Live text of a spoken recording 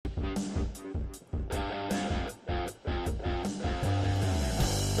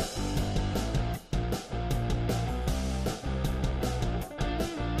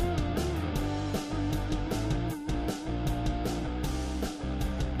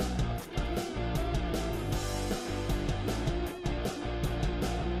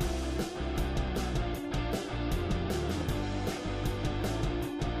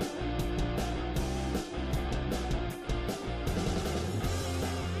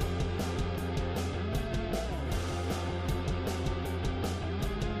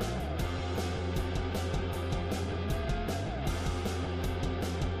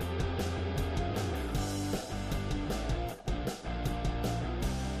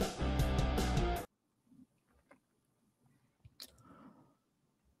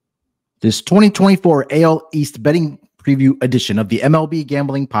This 2024 AL East betting preview edition of the MLB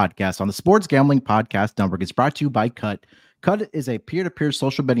Gambling Podcast on the Sports Gambling Podcast Network is brought to you by Cut. Cut is a peer-to-peer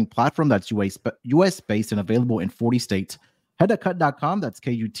social betting platform that's US-based and available in 40 states. Head to cut.com, that's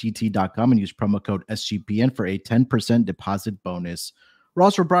KUTT.com, and use promo code SGPN for a 10% deposit bonus. We're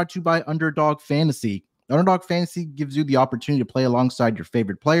also brought to you by Underdog Fantasy. Underdog Fantasy gives you the opportunity to play alongside your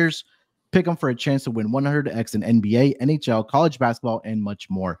favorite players. Pick them for a chance to win 100x in NBA, NHL, college basketball, and much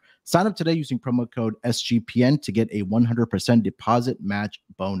more. Sign up today using promo code SGPN to get a 100% deposit match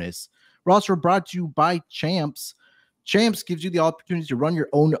bonus. We're also brought to you by Champs. Champs gives you the opportunity to run your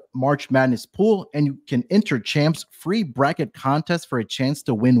own March Madness pool, and you can enter Champs' free bracket contest for a chance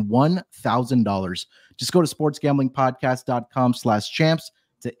to win $1,000. Just go to sportsgamblingpodcast.com/champs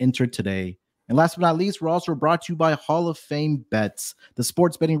to enter today. And last but not least, we're also brought to you by Hall of Fame Bets, the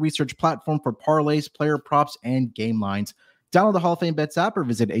sports betting research platform for parlays, player props, and game lines. Download the Hall of Fame Bets app or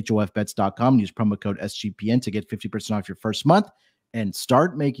visit hofbets.com and use promo code SGPN to get 50% off your first month and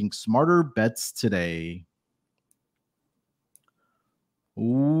start making smarter bets today.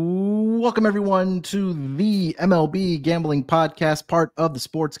 Welcome, everyone, to the MLB Gambling Podcast, part of the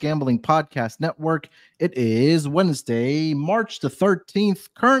Sports Gambling Podcast Network. It is Wednesday, March the 13th,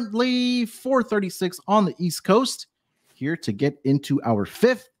 currently 4:36 on the East Coast. Here to get into our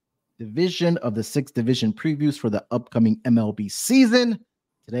fifth division of the six division previews for the upcoming MLB season.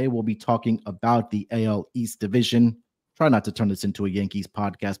 Today, we'll be talking about the AL East division. Try not to turn this into a Yankees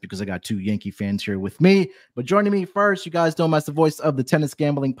podcast because I got two Yankee fans here with me. But joining me first, you guys know him as the voice of the Tennis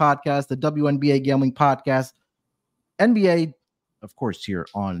Gambling Podcast, the WNBA Gambling Podcast, NBA, of course, here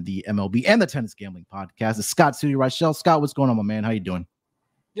on the MLB and the Tennis Gambling Podcast. It's Scott Sudi Reichel. Scott, what's going on, my man? How you doing?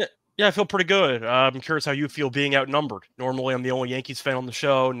 Yeah, I feel pretty good. I'm curious how you feel being outnumbered. Normally, I'm the only Yankees fan on the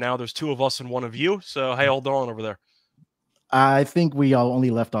show. Now there's two of us and one of you. So how y'all doing over there? I think we all only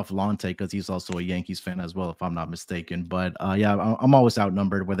left off Lante because he's also a Yankees fan as well, if I'm not mistaken. But yeah, I'm always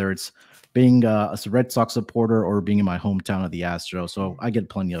outnumbered, whether it's being a Red Sox supporter or being in my hometown of the Astros. So I get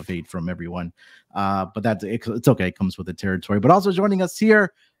plenty of hate from everyone. But it's okay. It comes with the territory. But also joining us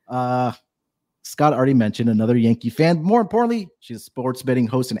here, Scott already mentioned another Yankee fan. More importantly, she's a sports betting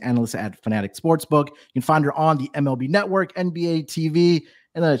host and analyst at Fanatic Sportsbook. You can find her on the MLB Network, NBA TV.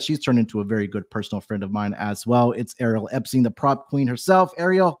 And she's turned into a very good personal friend of mine as well. It's Ariel Epstein, the prop queen herself.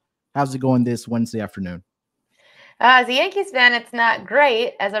 Ariel, how's it going this Wednesday afternoon? As a Yankees fan, it's not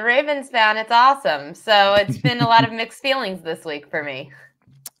great. As a Ravens fan, it's awesome. So it's been a lot of mixed feelings this week for me.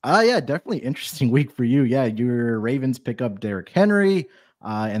 Yeah, definitely interesting week for you. Yeah, your Ravens pick up Derrick Henry,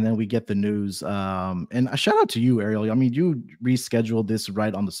 and then we get the news. And a shout out to you, Ariel. I mean, you rescheduled this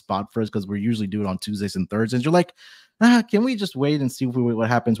right on the spot for us because we usually do it on Tuesdays and Thursdays. You're like, can we just wait and see what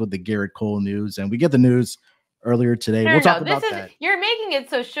happens with the Gerritt Cole news? And we get the news earlier today. We'll talk about that. You're making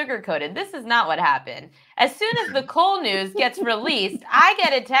it so sugar-coated. This is not what happened. As soon as the Cole news gets released, I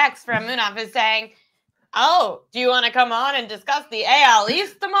get a text from Munaf saying, "Oh, do you want to come on and discuss the AL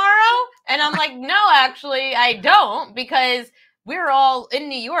East tomorrow?" And I'm like, "No, actually, I don't," because we're all in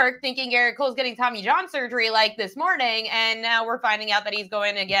New York thinking Gerritt Cole's getting Tommy John surgery like this morning, and now we're finding out that he's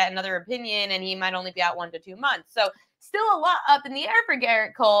going to get another opinion and he might only be out 1 to 2 months. So still a lot up in the air for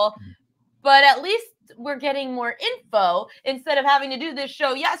Gerritt Cole, but at least we're getting more info instead of having to do this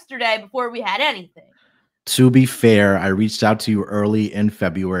show yesterday before we had anything. To be fair, I reached out to you early in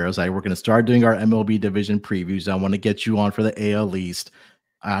February. I was like, we're going to start doing our MLB division previews. I want to get you on for the AL East.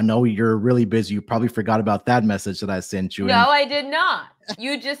 I know you're really busy. You probably forgot about that message that I sent you. No, I did not.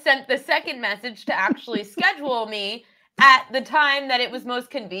 You just sent the second message to actually schedule me at the time that it was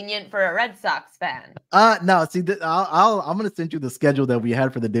most convenient for a Red Sox fan. No, see, I'm going to send you the schedule that we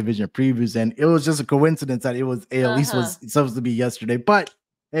had for the division previews, and it was just a coincidence that it was AL East was supposed to be yesterday. But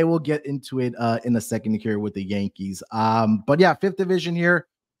hey, we'll get into it in a second here with the Yankees. But yeah, fifth division here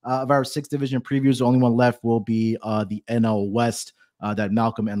of our sixth division previews. The only one left will be the NL West. That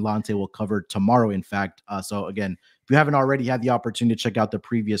Malcolm and Lante will cover tomorrow, in fact. So again, if you haven't already had the opportunity to check out the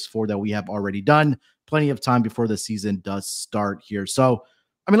previous four that we have already done, plenty of time before the season does start here. So,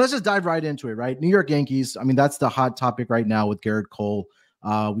 I mean, let's just dive right into it, right? New York Yankees, I mean, that's the hot topic right now with Gerritt Cole.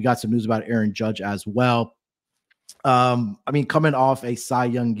 We got some news about Aaron Judge as well. I mean, coming off a Cy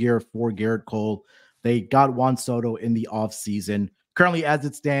Young year for Gerritt Cole, they got Juan Soto in the offseason. Currently, as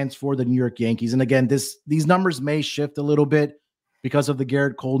it stands for the New York Yankees, and again, these numbers may shift a little bit because of the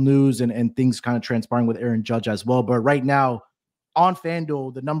Gerritt Cole news and things kind of transpiring with Aaron Judge as well. But right now on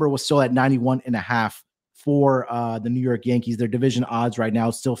FanDuel, the number was still at 91.5 for the New York Yankees. Their division odds right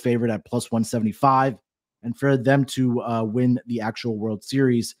now still favored at plus 175. And for them to win the actual World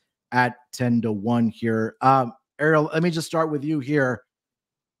Series at 10-1 here. Ariel, let me just start with you here.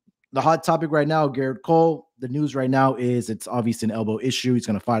 the hot topic right now, Gerritt Cole. The news right now is it's obviously an elbow issue. He's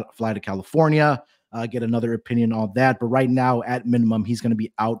going to fly to California, get another opinion on that. But right now, at minimum, he's going to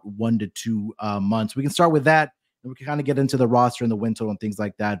be out 1 to 2 months. We can start with that, and we can kind of get into the roster and the win total and things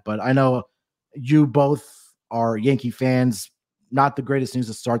like that. But I know you both are Yankee fans. Not the greatest news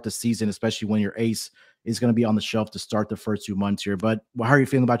to start the season, especially when your ace is going to be on the shelf to start the first 2 months here. But how are you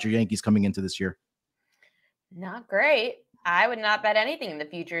feeling about your Yankees coming into this year? Not great. I would not bet anything in the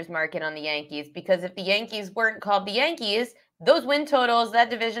futures market on the Yankees, because if the Yankees weren't called the Yankees, those win totals,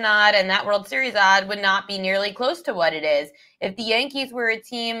 that division odd, and that World Series odd would not be nearly close to what it is. If the Yankees were a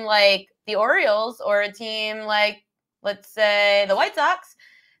team like the Orioles or a team like, let's say, the White Sox,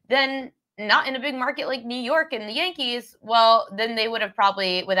 then not in a big market like New York and the Yankees, well, then they would have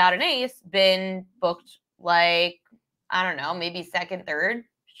probably, without an ace, been booked like, I don't know, maybe second, third,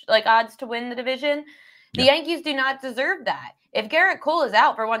 like odds to win the division. The Yankees do not deserve that. If Gerritt Cole is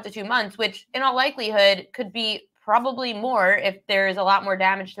out for 1 to 2 months, which in all likelihood could be probably more if there's a lot more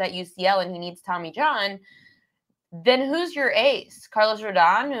damage to that UCL and he needs Tommy John, then who's your ace? Carlos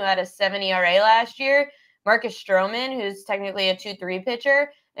Rodon, who had a 7 ERA last year, Marcus Stroman, who's technically a 2-3 pitcher.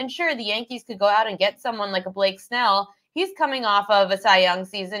 And sure, the Yankees could go out and get someone like a Blake Snell. He's coming off of a Cy Young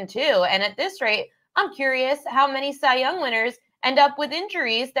season too. And at this rate, I'm curious how many Cy Young winners end up with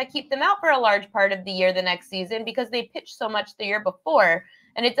injuries that keep them out for a large part of the year the next season because they pitched so much the year before.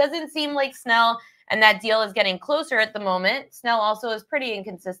 And it doesn't seem like Snell and that deal is getting closer at the moment. Snell also is pretty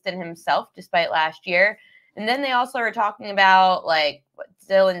inconsistent himself despite last year. And then they also are talking about like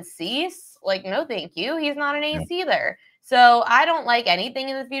Dylan Cease. Like, no, thank you. He's not an ace either. So I don't like anything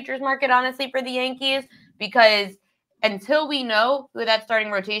in the futures market, honestly, for the Yankees, because until we know who that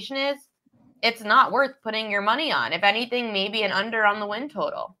starting rotation is, it's not worth putting your money on. If anything, maybe an under on the win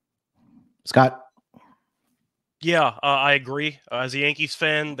total. Scott? Yeah, I agree. As a Yankees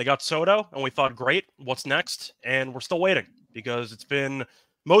fan, they got Soto, and we thought, great, what's next? And we're still waiting because it's been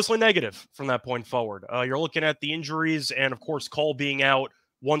mostly negative from that point forward. You're looking at the injuries and, of course, Cole being out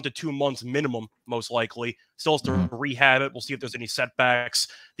 1 to 2 months minimum, most likely. Still has to rehab it. We'll see if there's any setbacks.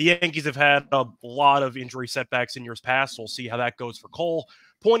 The Yankees have had a lot of injury setbacks in years past. So we'll see how that goes for Cole.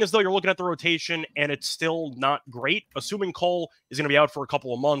 Point is, though, you're looking at the rotation, and it's still not great. Assuming Cole is going to be out for a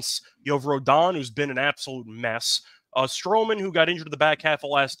couple of months, you have Rodon, who's been an absolute mess. Stroman, who got injured in the back half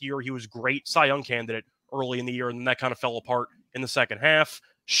of last year, he was great. Cy Young candidate early in the year, and then that kind of fell apart in the second half.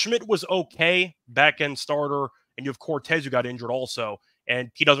 Schmidt was okay, back-end starter, and you have Cortez, who got injured also,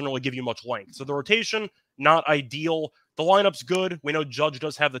 and he doesn't really give you much length. So the rotation, not ideal. The lineup's good. We know Judge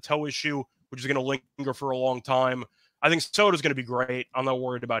does have the toe issue, which is going to linger for a long time. I think Soto's going to be great. I'm not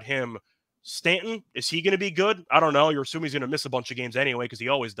worried about him. Stanton, is he going to be good? I don't know. You're assuming he's going to miss a bunch of games anyway because he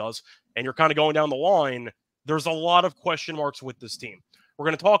always does. And you're kind of going down the line. There's a lot of question marks with this team. We're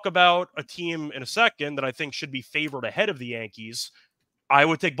going to talk about a team in a second that I think should be favored ahead of the Yankees. I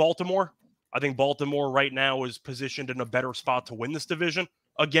would take Baltimore. I think Baltimore right now is positioned in a better spot to win this division.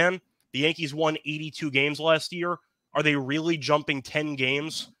 Again, the Yankees won 82 games last year. Are they really jumping 10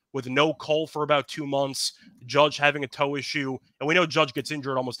 games with no Cole for about 2 months, Judge having a toe issue? And we know Judge gets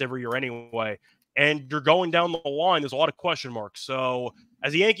injured almost every year anyway. And you're going down the line. There's a lot of question marks. So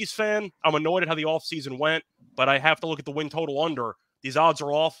as a Yankees fan, I'm annoyed at how the offseason went, but I have to look at the win total under. These odds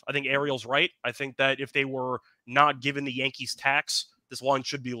are off. I think Ariel's right. I think that if they were not given the Yankees tax, this line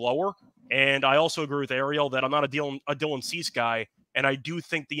should be lower. And I also agree with Ariel that I'm not a Dylan Cease guy. And I do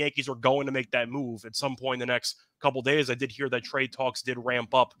think the Yankees are going to make that move at some point in the next couple days. I did hear that trade talks did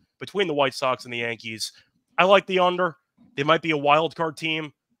ramp up between the White Sox and the Yankees. I like the under. They might be a wild card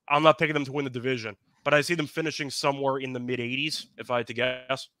team. I'm not picking them to win the division, but I see them finishing somewhere in the mid-80s, if I had to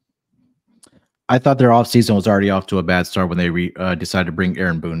guess. I thought their offseason was already off to a bad start when they decided to bring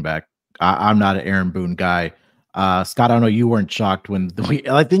Aaron Boone back. I'm not an Aaron Boone guy. Scott, I know you weren't shocked when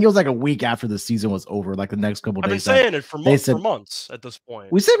I think it was like a week after the season was over, like the next couple of days. I've been saying it for months at this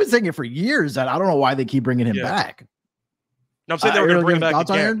point. We've been saying it for years, and I don't know why they keep bringing him back. No, I'm saying they were going to bring him back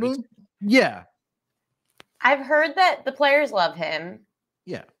again. Aaron Boone? Yeah. I've heard that the players love him.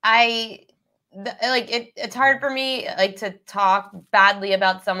 Yeah. It's hard for me to talk badly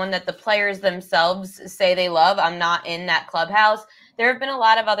about someone that the players themselves say they love. I'm not in that clubhouse. There have been a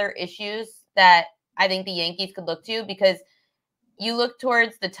lot of other issues that I think the Yankees could look to, because you look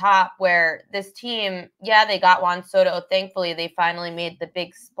towards the top where this team, they got Juan Soto. Thankfully, they finally made the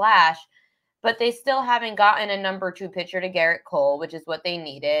big splash, but they still haven't gotten a number 2 pitcher to Gerritt Cole, which is what they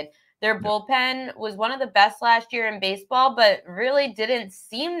needed. Their bullpen was one of the best last year in baseball, but really didn't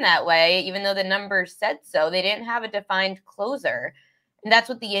seem that way, even though the numbers said so. They didn't have a defined closer. And that's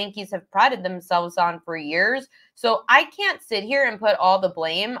what the Yankees have prided themselves on for years. So I can't sit here and put all the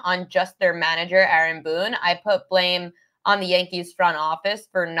blame on just their manager, Aaron Boone. I put blame on the Yankees front office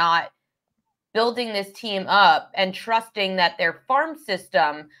for not building this team up and trusting that their farm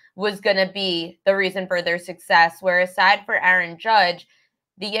system was going to be the reason for their success. Where aside for Aaron Judge,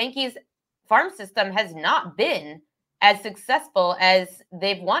 the Yankees farm system has not been as successful as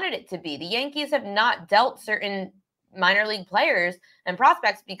they've wanted it to be. The Yankees have not dealt certain minor league players and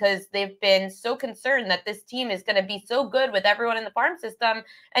prospects because they've been so concerned that this team is going to be so good with everyone in the farm system,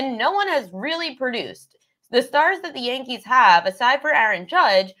 and no one has really produced. The stars that the Yankees have, aside for Aaron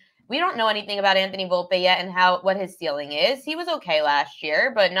Judge, we don't know anything about Anthony Volpe yet and what his ceiling is. He was okay last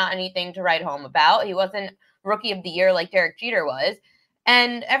year, but not anything to write home about. He wasn't rookie of the year like Derek Jeter was.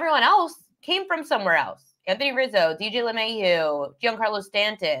 And everyone else came from somewhere else. Anthony Rizzo, DJ LeMahieu, Giancarlo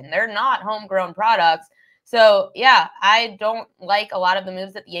Stanton. They're not homegrown products. So, yeah, I don't like a lot of the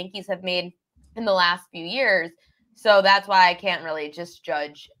moves that the Yankees have made in the last few years. So that's why I can't really just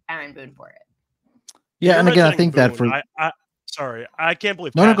judge Aaron Boone for it. Yeah, and again, I think Boone, that for... Sorry, I can't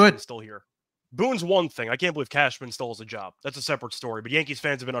believe Cashman's go ahead. Still here. Boone's one thing. I can't believe Cashman still has a job. That's a separate story. But Yankees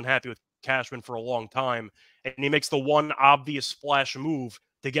fans have been unhappy with Cashman for a long time. And he makes the one obvious splash move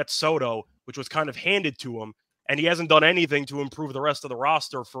to get Soto, which was kind of handed to him. And he hasn't done anything to improve the rest of the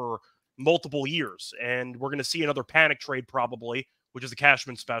roster for multiple years. And we're going to see another panic trade probably, which is the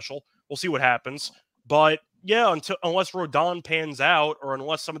Cashman special. We'll see what happens. But yeah, unless Rodon pans out, or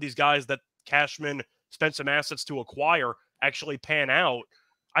unless some of these guys that Cashman spent some assets to acquire actually pan out,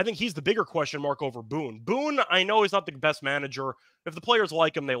 I think he's the bigger question mark over Boone. Boone, I know he's not the best manager. If the players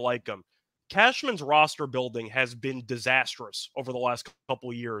like him, they like him. Cashman's roster building has been disastrous over the last couple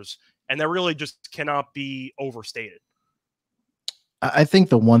of years, and that really just cannot be overstated. I think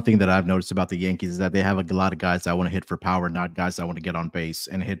the one thing that I've noticed about the Yankees is that they have a lot of guys that want to hit for power, not guys that want to get on base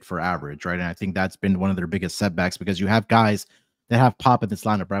and hit for average, right? And I think that's been one of their biggest setbacks, because you have guys that have pop in this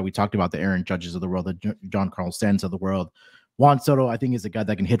lineup, right? We talked about the Aaron Judges of the world, the Giancarlo Stanton of the world. Juan Soto, I think, is a guy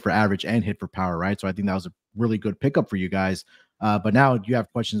that can hit for average and hit for power, right? So I think that was a really good pickup for you guys. But now you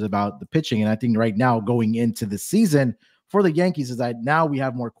have questions about the pitching. And I think right now going into the season for the Yankees is that now we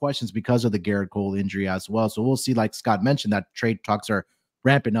have more questions because of the Gerritt Cole injury as well. So we'll see, like Scott mentioned, that trade talks are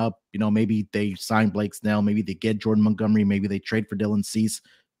ramping up. You know, maybe they sign Blake Snell, maybe they get Jordan Montgomery, maybe they trade for Dylan Cease.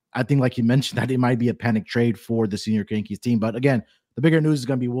 I think, like you mentioned, that it might be a panic trade for the senior Yankees team. But again, the bigger news is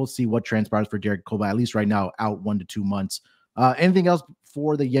going to be, we'll see what transpires for Gerritt Cole, at least right now, out 1 to 2 months. Anything else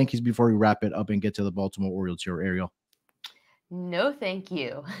for the Yankees before we wrap it up and get to the Baltimore Orioles here, Ariel? No, thank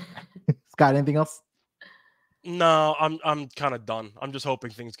you. Scott, anything else? No, I'm kind of done. I'm just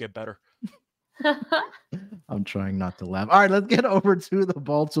hoping things get better. I'm trying not to laugh. All right, let's get over to the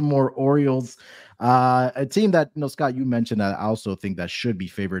Baltimore Orioles, a team that, you know, Scott, you mentioned that I also think that should be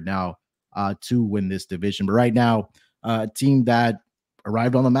favored now to win this division. But right now, a team that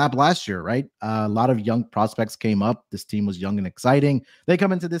arrived on the map last year, right? A lot of young prospects came up. This team was young and exciting. They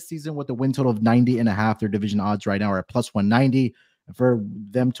come into this season with a win total of 90.5. Their division odds right now are at plus 190. And for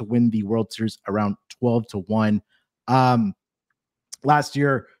them to win the World Series, around 12 to 1. Last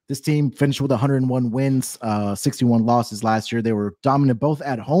year, this team finished with 101 wins, 61 losses last year. They were dominant both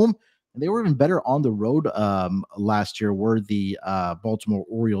at home, and they were even better on the road last year, were the Baltimore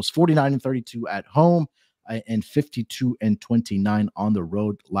Orioles. 49-32 at home and 52-29 on the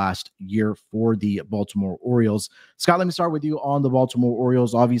road last year for the Baltimore Orioles. Scott, let me start with you on the Baltimore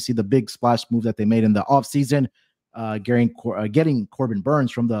Orioles. Obviously, the big splash move that they made in the offseason, getting Corbin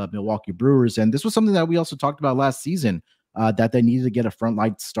Burnes from the Milwaukee Brewers. And this was something that we also talked about last season, that they needed to get a front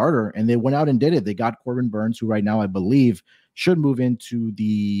line starter, and they went out and did it. They got Corbin Burnes, who right now I believe should move into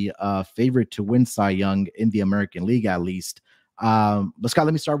the favorite to win Cy Young in the American League, at least. But Scott,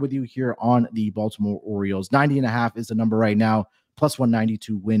 let me start with you here on the Baltimore Orioles. 90.5 is the number right now, plus 190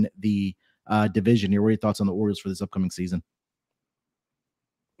 to win the division here. What are your thoughts on the Orioles for this upcoming season?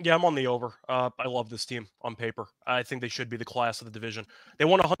 Yeah, I'm on the over. I love this team on paper. I think they should be the class of the division. They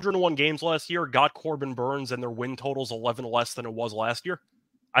won 101 games last year, got Corbin Burnes, and their win total's 11 less than it was last year.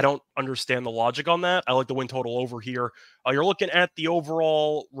 I don't understand the logic on that. I like the win total over here. You're looking at the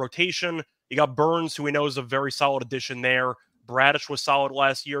overall rotation. You got Burnes, who we know is a very solid addition there. Bradish was solid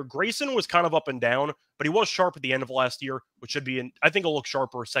last year. Grayson was kind of up and down, but he was sharp at the end of last year, which should be, I think, he'll look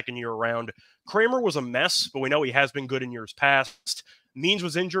sharper second year around. Kramer was a mess, but we know he has been good in years past. Means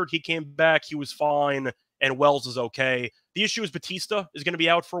was injured. He came back. He was fine. And Wells is okay. The issue is Batista is going to be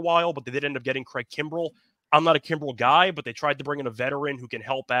out for a while, but they did end up getting Craig Kimbrell. I'm not a Kimbrell guy, but they tried to bring in a veteran who can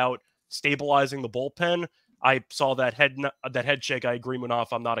help out stabilizing the bullpen. I saw that head shake. I agree, Munaf.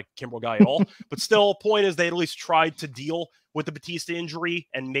 I'm not a Kimbrell guy at all. But still, point is they at least tried to deal with the Batista injury,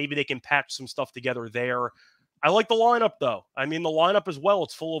 and maybe they can patch some stuff together there. I like the lineup, though. I mean, the lineup as well,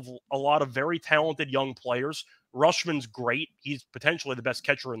 it's full of a lot of very talented young players. Rushman's great. He's potentially the best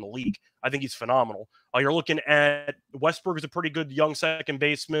catcher in the league. I think he's phenomenal. You're looking at Westberg is a pretty good young second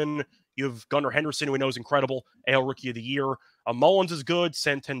baseman. You have Gunnar Henderson, who we know is incredible, AL Rookie of the Year. Mullins is good.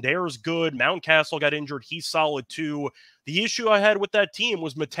 Santander is good. Mountcastle got injured. He's solid, too. The issue I had with that team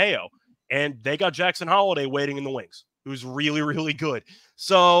was Mateo, and they got Jackson Holliday waiting in the wings, who's really, really good.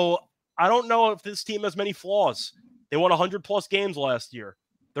 So I don't know if this team has many flaws. They won 100-plus games last year.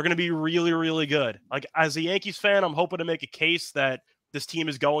 They're going to be really, really good. Like, as a Yankees fan, I'm hoping to make a case that this team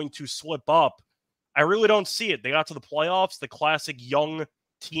is going to slip up. I really don't see it. They got to the playoffs, the classic young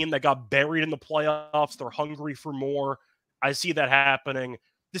team that got buried in the playoffs. They're hungry for more. I see that happening.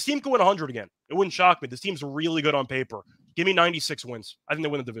 This team could win 100 again. It wouldn't shock me. This team's really good on paper. Give me 96 wins. I think they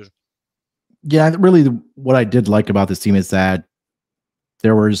win the division. Yeah, really, what I did like about this team is that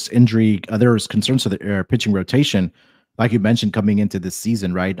there was there was concerns for the pitching rotation, like you mentioned, coming into this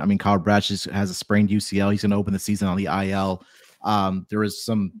season, right? I mean, Kyle Brash has a sprained UCL. He's going to open the season on the IL. There was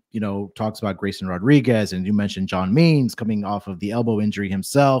some, talks about Grayson Rodriguez, and you mentioned John Means coming off of the elbow injury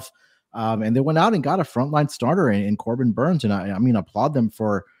himself. And they went out and got a frontline starter in Corbin Burns. And I mean, applaud them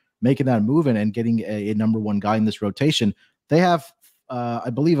for making that move and getting a number one guy in this rotation. They have,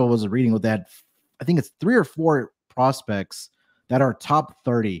 I believe I was reading with that, I think it's 3 or 4 prospects that are top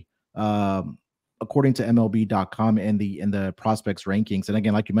 30, according to MLB.com and the prospects rankings. And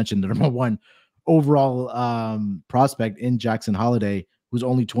again, like you mentioned, the number one overall prospect in Jackson Holliday, who's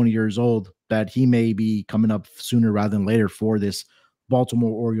only 20 years old, that he may be coming up sooner rather than later for this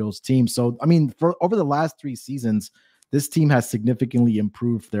Baltimore Orioles team. So, I mean, for over the last 3 seasons, this team has significantly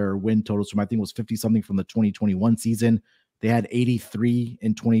improved their win totals from, I think it was 50 something from the 2021 season. They had 83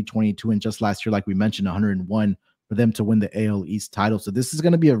 in 2022, and just last year, like we mentioned, 101 for them to win the AL East title. So this is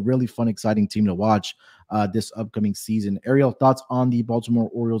going to be a really fun, exciting team to watch this upcoming season. Ariel, thoughts on the Baltimore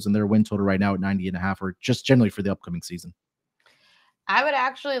Orioles and their win total right now at 90.5, or just generally for the upcoming season? I would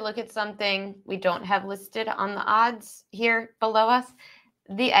actually look at something we don't have listed on the odds here below us.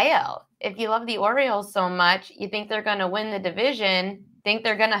 The AL. If you love the Orioles so much, you think they're going to win the division, think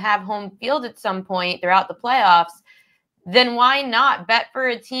they're going to have home field at some point throughout the playoffs, then why not bet for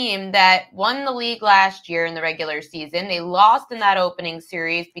a team that won the league last year in the regular season? They lost in that opening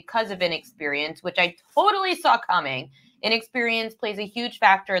series because of inexperience, which I totally saw coming. Inexperience plays a huge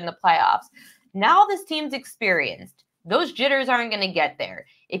factor in the playoffs. Now this team's experienced. Those jitters aren't going to get there.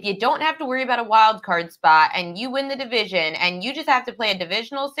 If you don't have to worry about a wild card spot and you win the division and you just have to play a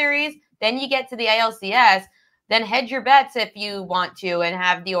divisional series, then you get to the ALCS, then hedge your bets if you want to and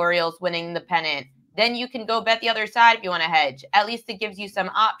have the Orioles winning the pennant. Then you can go bet the other side if you want to hedge. At least it gives you some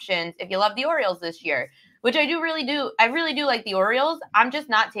options if you love the Orioles this year, which I really do. I really do like the Orioles. I'm just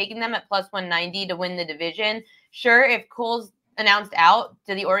not taking them at plus 190 to win the division. Sure, if Cole's announced out,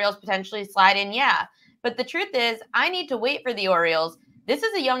 do the Orioles potentially slide in? Yeah. But the truth is, I need to wait for the Orioles. This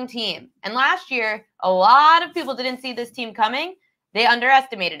is a young team. And last year, a lot of people didn't see this team coming. They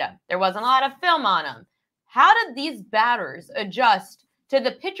underestimated them. There wasn't a lot of film on them. How did these batters adjust to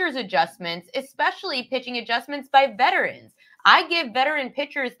the pitchers' adjustments, especially pitching adjustments by veterans? I give veteran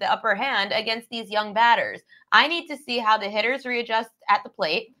pitchers the upper hand against these young batters. I need to see how the hitters readjust at the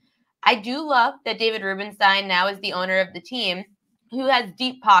plate. I do love that David Rubenstein now is the owner of the team, who has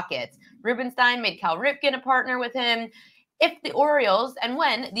deep pockets. Rubenstein made Cal Ripken a partner with him. If the Orioles, and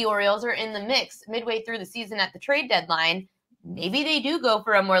when the Orioles are in the mix midway through the season at the trade deadline, maybe they do go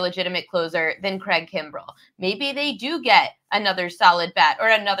for a more legitimate closer than Craig Kimbrell. Maybe they do get another solid bat or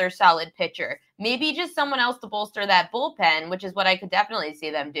another solid pitcher. Maybe just someone else to bolster that bullpen, which is what I could definitely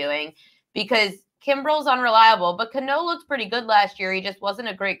see them doing, because Kimbrell's unreliable, but Cano looked pretty good last year. He just wasn't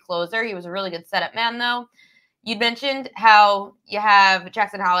a great closer. He was a really good setup man, though. You mentioned how you have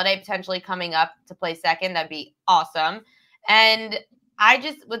Jackson Holliday potentially coming up to play second. That'd be awesome. And I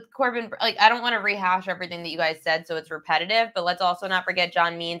just, with Corbin, I don't want to rehash everything that you guys said, so it's repetitive, but let's also not forget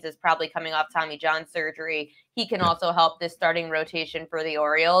John Means is probably coming off Tommy John surgery. He can also help this starting rotation for the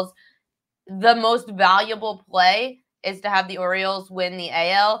Orioles. The most valuable play is to have the Orioles win the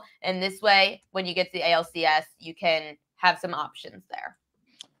AL. And this way, when you get to the ALCS, you can have some options there.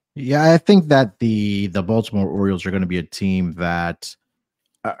 Yeah, I think that the Baltimore Orioles are going to be a team that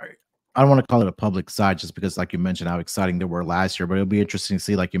I don't want to call it a public side just because, like you mentioned, how exciting they were last year. But it'll be interesting to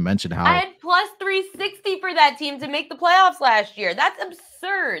see, like you mentioned, how I had plus 360 for that team to make the playoffs last year. That's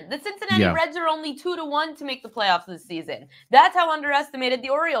absurd. The Cincinnati Reds are only 2-1 to make the playoffs this season. That's how underestimated the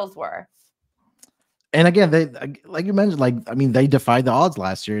Orioles were. And again, they, like you mentioned, they defied the odds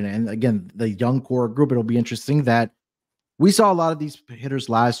last year. And again, the young core group, it'll be interesting that we saw a lot of these hitters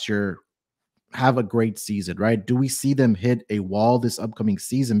last year have a great season, right? Do we see them hit a wall this upcoming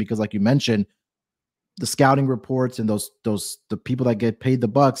season? Because like you mentioned, the scouting reports and the people that get paid the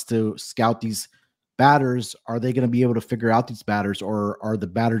bucks to scout these batters, are they going to be able to figure out these batters, or are the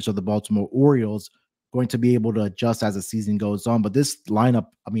batters of the Baltimore Orioles going to be able to adjust as the season goes on? But this lineup,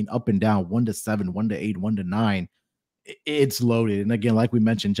 I mean, up and down, 1-7, 1-8, 1-9, it's loaded. And again, like we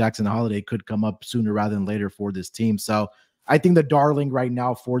mentioned, Jackson Holiday could come up sooner rather than later for this team. So I think the darling right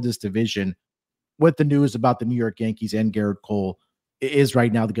now for this division, with the news about the New York Yankees and Gerritt Cole, is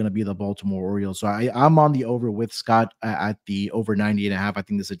right now going to be the Baltimore Orioles. So I'm on the over with Scott at the over 90.5. I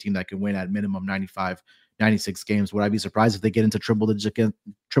think this is a team that can win at minimum 95, 96 games. Would I be surprised if they get into triple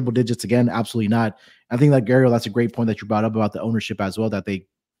digits again? Absolutely not. I think that Gary, that's a great point that you brought up about the ownership as well, that the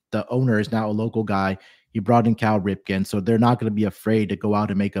owner is now a local guy. He brought in Cal Ripken, so they're not going to be afraid to go out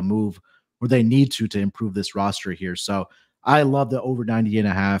and make a move where they need to improve this roster here. So I love the over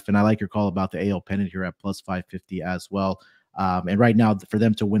 90.5, and I like your call about the AL pennant here at plus 550 as well. And right now, for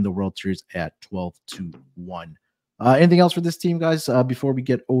them to win the World Series at 12-1. Anything else for this team, guys, before we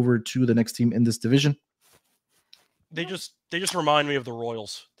get over to the next team in this division? They just remind me of the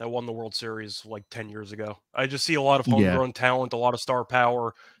Royals that won the World Series like 10 years ago. I just see a lot of homegrown talent, a lot of star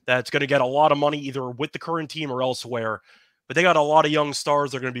power that's going to get a lot of money either with the current team or elsewhere. But they got a lot of young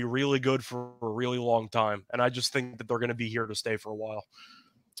stars. They're going to be really good for a really long time. And I just think that they're going to be here to stay for a while.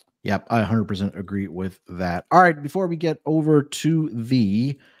 Yep, I 100% agree with that. All right, before we get over to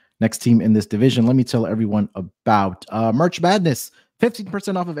the next team in this division, let me tell everyone about Merch Madness.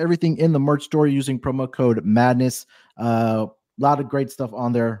 15% off of everything in the merch store using promo code MADNESS. A lot of great stuff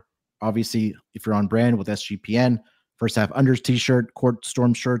on there. Obviously, if you're on brand with SGPN, first half unders t-shirt, court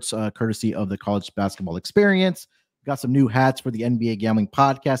storm shirts, courtesy of the College Basketball Experience. Got some new hats for the NBA Gambling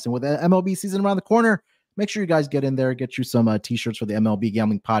Podcast. And with the MLB season around the corner, make sure you guys get in there, get you some t-shirts for the MLB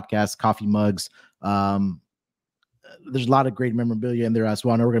Gambling Podcast, coffee mugs. There's a lot of great memorabilia in there as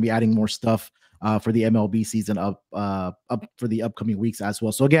well. And we're going to be adding more stuff for the MLB season up for the upcoming weeks as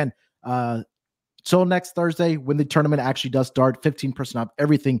well. So again, till next Thursday, when the tournament actually does start, 15% off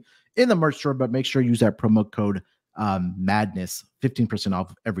everything in the merch store, but make sure you use that promo code MADNESS, 15%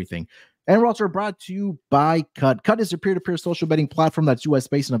 off everything. And we're also brought to you by Cut. Cut is a peer-to-peer social betting platform that's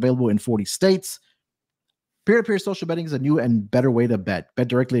US-based and available in 40 states. Peer-to-peer social betting is a new and better way to bet. Bet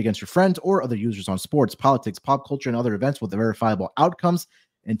directly against your friends or other users on sports, politics, pop culture, and other events with verifiable outcomes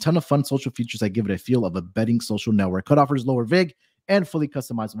and ton of fun social features that give it a feel of a betting social network. Cut offers lower VIG and fully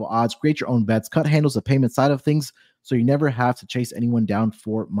customizable odds. Create your own bets. Cut handles the payment side of things, so you never have to chase anyone down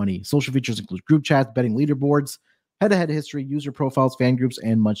for money. Social features include group chats, betting leaderboards, head-to-head history, user profiles, fan groups,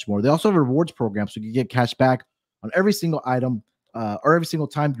 and much more. They also have a rewards program, so you can get cash back on every single item or every single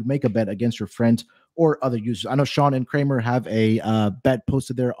time you make a bet against your friend or other users. I know Sean and Kramer have a bet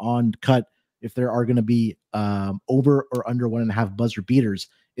posted there on Cut if there are going to be over or under 1.5 buzzer beaters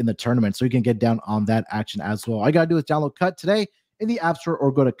in the tournament. So you can get down on that action as well. All you got to do is download Cut today in the App Store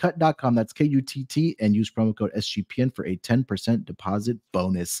or go to cut.com. That's KUTT, and use promo code SGPN for a 10% deposit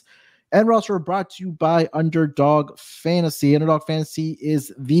bonus. And we're also brought to you by Underdog Fantasy. Underdog Fantasy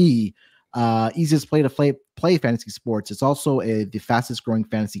is the easiest play to play fantasy sports. It's also the fastest growing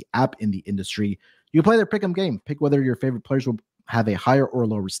fantasy app in the industry. You play their pick'em game. Pick whether your favorite players will have a higher or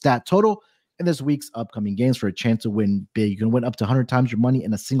lower stat total in this week's upcoming games for a chance to win big. You can win up to 100 times your money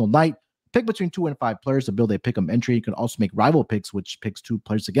in a single night. Pick between 2 and 5 players to build a pick'em entry. You can also make rival picks, which picks 2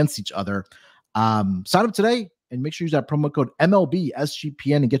 players against each other. Sign up today and make sure you use that promo code MLB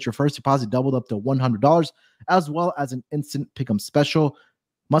SGPN and get your first deposit doubled up to $100, as well as an instant pick'em special.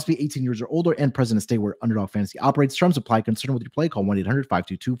 Must be 18 years or older and present in a state where Underdog Fantasy operates. Terms apply. Concerned with your play, call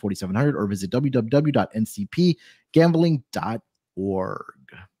 1-800-522-4700 or visit www.ncpgambling.org.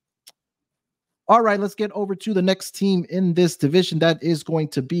 All right, let's get over to the next team in this division. That is going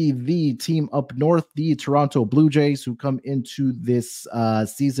to be the team up north, the Toronto Blue Jays, who come into this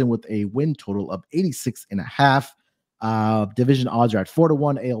season with a win total of 86.5. Division odds are at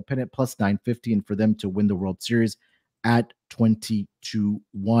 4-1, AL pennant plus 950, and for them to win the World Series at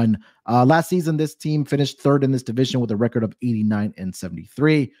 20-1. Last season, this team finished third in this division with a record of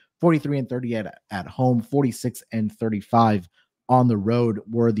 89-73, 43-30 at home, 46-35 on the road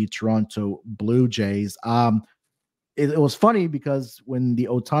were the Toronto Blue Jays. It was funny because when the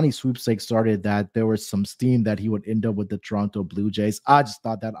Ohtani sweepstakes started, that there was some steam that he would end up with the Toronto Blue Jays. I just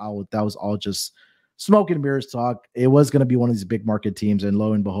thought that was all just smoke and mirrors talk. It was going to be one of these big market teams, and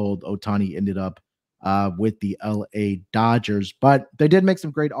lo and behold, Ohtani ended up with the LA Dodgers. But they did make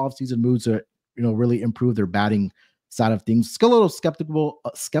some great offseason moves to, really improve their batting side of things. Still a little skeptical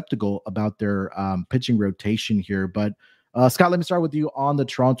about their pitching rotation here, but Scott, let me start with you on the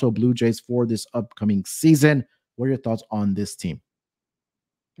Toronto Blue Jays for this upcoming season. What are your thoughts on this team?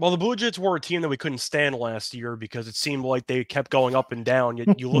 Well, the Blue Jays were a team that we couldn't stand last year because it seemed like they kept going up and down.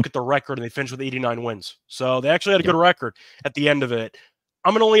 You look at the record and they finished with 89 wins. So they actually had a good record at the end of it.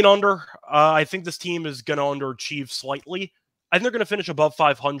 I'm going to lean under. I think this team is going to underachieve slightly. I think they're going to finish above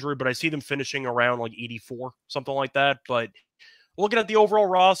 500, but I see them finishing around like 84, something like that. But looking at the overall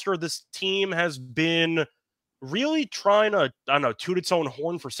roster, this team has been really trying to, I don't know, toot its own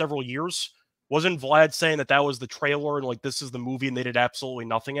horn for several years. Wasn't Vlad saying that was the trailer and like this is the movie and they did absolutely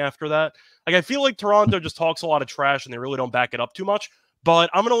nothing after that? Like, I feel like Toronto just talks a lot of trash and they really don't back it up too much. But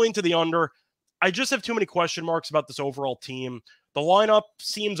I'm going to lean to the under. I just have too many question marks about this overall team. The lineup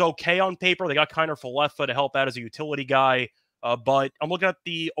seems okay on paper. They got Kiner Falefa to help out as a utility guy. But I'm looking at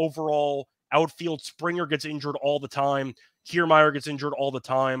the overall outfield. Springer gets injured all the time. Kiermaier gets injured all the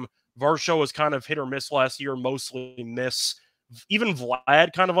time. Varsho was kind of hit or miss last year, mostly miss. Even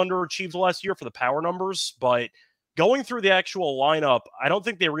Vlad kind of underachieved last year for the power numbers, but going through the actual lineup, I don't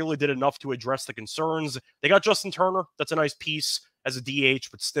think they really did enough to address the concerns. They got Justin Turner. That's a nice piece as a DH,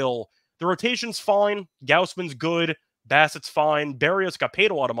 but still, the rotation's fine. Gausman's good. Bassett's fine. Berrios got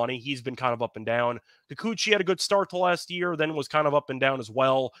paid a lot of money. He's been kind of up and down. Kikuchi had a good start to last year, then was kind of up and down as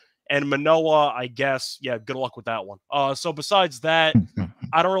well. And Manoah, I guess, yeah, good luck with that one. So besides that,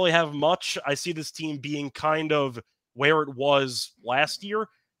 I don't really have much. I see this team being kind of where it was last year.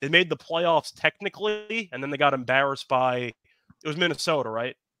 They made the playoffs technically, and then they got embarrassed by, it was Minnesota,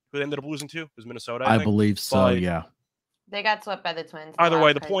 right? Who they ended up losing to? It was Minnesota, I think. Believe so, yeah. They got swept by the Twins. Either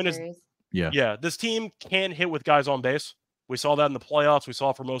way, the point series. is, yeah, this team can hit with guys on base. We saw that in the playoffs. We saw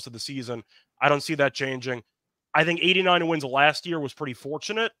it for most of the season. I don't see that changing. I think 89 wins last year was pretty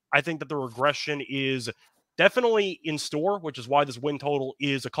fortunate. I think that the regression is definitely in store, which is why this win total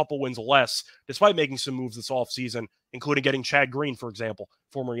is a couple wins less, despite making some moves this offseason, including getting Chad Green, for example,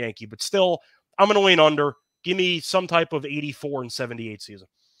 former Yankee. But still, I'm going to lean under. Give me some type of 84 and 78 season.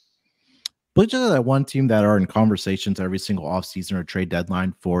 Blue Jays are that one team that are in conversations every single offseason or trade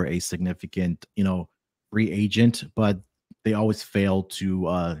deadline for a significant, free agent, but they always fail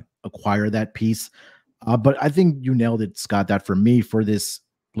to acquire that piece. But I think you nailed it, Scott, that for me, for this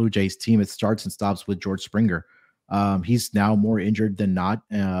Blue Jays team, it starts and stops with George Springer. He's now more injured than not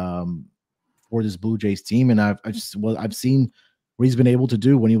for this Blue Jays team, and I've seen what he's been able to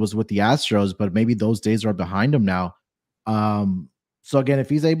do when he was with the Astros, but maybe those days are behind him now. So again, if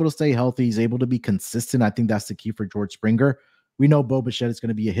he's able to stay healthy, he's able to be consistent. I think that's the key for George Springer. We know Bo Bichette is going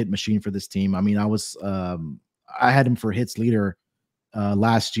to be a hit machine for this team. I mean, I had him for hits leader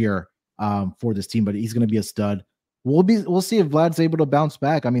last year for this team, but he's going to be a stud. We'll see if Vlad's able to bounce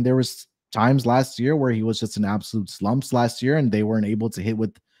back. I mean, there was times last year where he was just in absolute slumps last year, and they weren't able to hit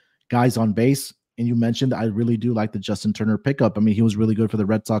with guys on base. And you mentioned, I really do like the Justin Turner pickup. I mean, he was really good for the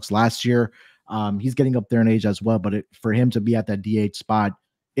Red Sox last year. He's getting up there in age as well, but for him to be at that DH spot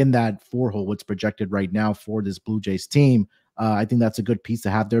in that 4-hole, what's projected right now for this Blue Jays team, I think that's a good piece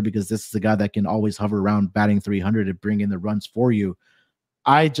to have there, because this is a guy that can always hover around batting 300 and bring in the runs for you.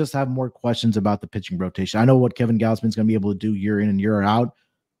 I just have more questions about the pitching rotation. I know what Kevin Gausman's going to be able to do year in and year out,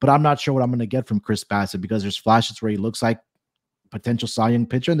 but I'm not sure what I'm going to get from Chris Bassett, because there's flashes where he looks like potential Cy Young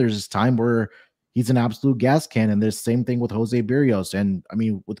pitcher, and there's this time where he's an absolute gas can, and there's the same thing with Jose Berrios, and I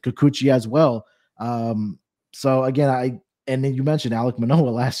mean with Kikuchi as well. So again, and then you mentioned Alek Manoah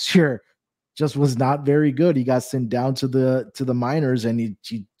last year just was not very good. He got sent down to the minors, and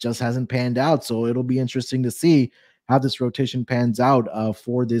he just hasn't panned out. So it'll be interesting to see how this rotation pans out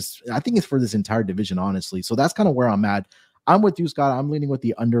for this. I think it's for this entire division, honestly. So that's kind of where I'm at. I'm with you, Scott. I'm leaning with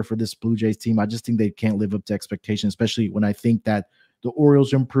the under for this Blue Jays team. I just think they can't live up to expectations, especially when I think that the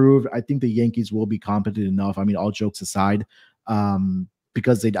Orioles improved. I think the Yankees will be competent enough. I mean, all jokes aside,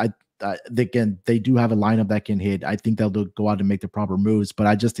 because they do have a lineup that can hit. I think they'll go out and make the proper moves, but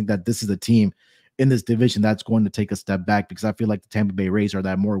I just think that this is a team in this division that's going to take a step back, because I feel like the Tampa Bay Rays are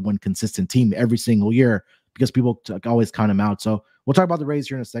that more one consistent team every single year, because people always count them out. So we'll talk about the Rays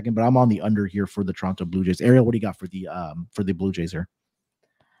here in a second, but I'm on the under here for the Toronto Blue Jays. Ariel, what do you got for the Blue Jays here?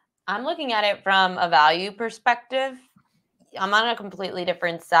 I'm looking at it from a value perspective. I'm on a completely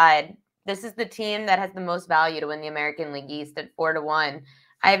different side. This is the team that has the most value to win the American League East at 4-1.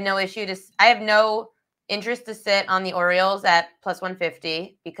 I have no interest to sit on the Orioles at plus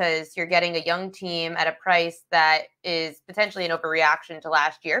 150, because you're getting a young team at a price that is potentially an overreaction to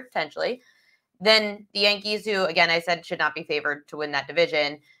last year, potentially. Then the Yankees, who, again, I said should not be favored to win that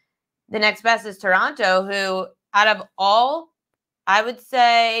division. The next best is Toronto, who out of all, I would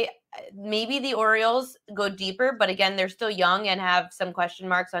say maybe the Orioles go deeper, but again, they're still young and have some question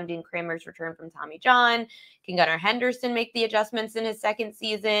marks on Dean Kramer's return from Tommy John. Can Gunnar Henderson make the adjustments in his second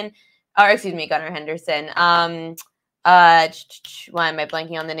season? Or excuse me, Gunnar Henderson. Why am I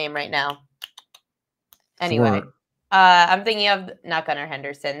blanking on the name right now? Anyway, I'm thinking of not Gunnar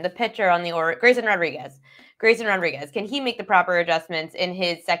Henderson, the pitcher on the Grayson Rodriguez. Can he make the proper adjustments in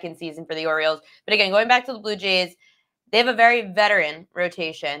his second season for the Orioles? But again, going back to the Blue Jays, they have a very veteran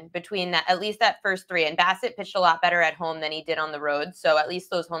rotation between that, at least that first three. And Bassett pitched a lot better at home than he did on the road. So at least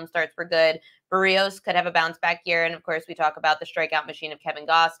those home starts were good. Barrios could have a bounce back year. And of course, we talk about the strikeout machine of Kevin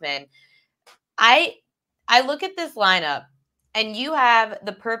Gausman. I look at this lineup and you have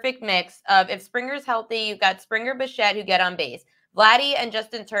the perfect mix of, if Springer's healthy, you've got Springer, Bichette who get on base. Vladdy and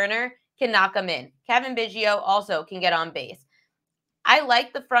Justin Turner can knock them in. Kevin Biggio also can get on base. I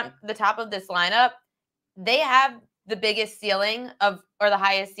like the top of this lineup. They have the biggest ceiling or the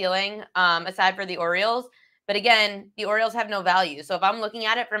highest ceiling aside for the Orioles. But again, the Orioles have no value. So if I'm looking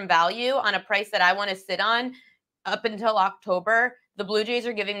at it from value on a price that I want to sit on up until October, the Blue Jays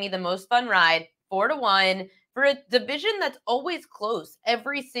are giving me the most fun ride, 4-1 for a division that's always close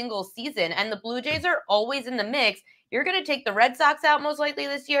every single season. And the Blue Jays are always in the mix. You're going to take the Red Sox out most likely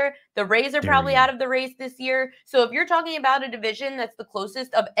this year. The Rays are probably out of the race this year. So if you're talking about a division that's the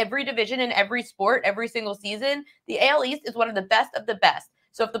closest of every division in every sport every single season, the AL East is one of the best of the best.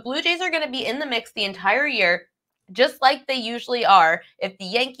 So if the Blue Jays are going to be in the mix the entire year, just like they usually are, if the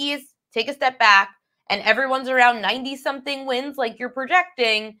Yankees take a step back and everyone's around 90-something wins like you're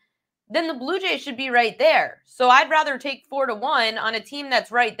projecting, then the Blue Jays should be right there. So I'd rather take 4-1 on a team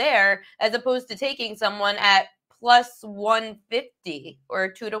that's right there as opposed to taking someone at plus 150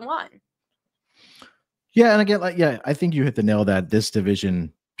 or 2-1. Yeah, and again, I think you hit the nail that this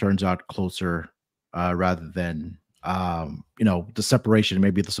division turns out closer rather than the separation.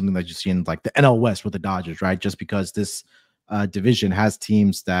 Maybe it's something that you see in like the NL West with the Dodgers, right? Just because this division has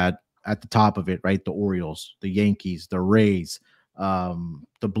teams that at the top of it, right? The Orioles, the Yankees, the Rays,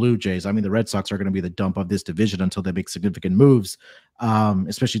 the Blue Jays. I mean, the Red Sox are going to be the dump of this division until they make significant moves,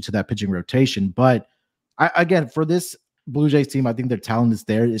 especially to that pitching rotation. But again, for this Blue Jays team, I think their talent is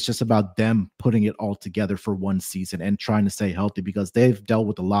there. It's just about them putting it all together for one season and trying to stay healthy because they've dealt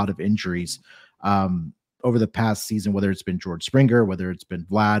with a lot of injuries over the past season, whether it's been George Springer, whether it's been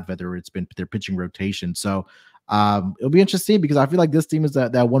Vlad, whether it's been their pitching rotation. So it'll be interesting because I feel like this team is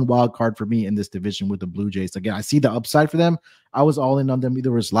that one wild card for me in this division with the Blue Jays. Again, I see the upside for them. I was all in on them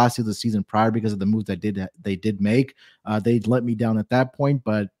either was last year, the season prior, because of the moves that they did make. They let me down at that point,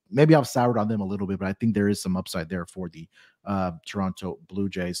 but maybe I've soured on them a little bit, but I think there is some upside there for the Toronto Blue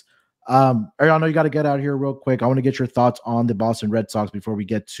Jays. Ariel, I know you got to get out here real quick. I want to get your thoughts on the Boston Red Sox before we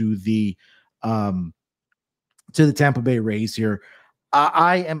get to the Tampa Bay Rays here.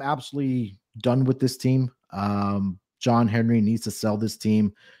 I am absolutely done with this team. John Henry needs to sell this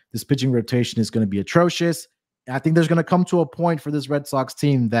team. This pitching rotation is going to be atrocious. And I think there's going to come to a point for this Red Sox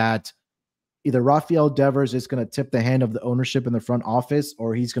team that either Rafael Devers is going to tip the hand of the ownership in the front office,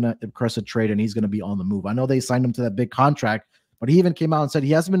 or he's going to impress a trade and he's going to be on the move. I know they signed him to that big contract, but he even came out and said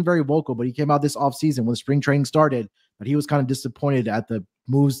he hasn't been very vocal, but he came out this offseason when spring training started, but he was kind of disappointed at the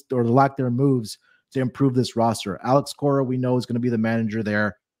moves or the lack thereof moves to improve this roster. Alex Cora, we know, is going to be the manager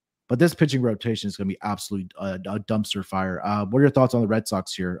there, but this pitching rotation is going to be absolutely a dumpster fire. What are your thoughts on the Red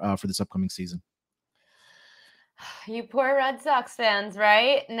Sox here for this upcoming season? You poor Red Sox fans,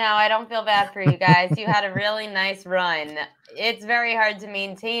 right? No, I don't feel bad for you guys. You had a really nice run. It's very hard to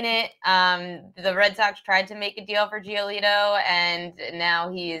maintain it. The Red Sox tried to make a deal for Giolito, and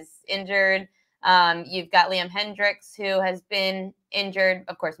now he's injured. You've got Liam Hendricks, who has been injured,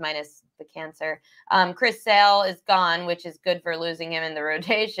 of course, minus the cancer. Chris Sale is gone, which is good for losing him in the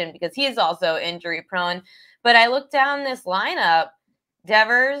rotation because he's also injury prone. But I look down this lineup,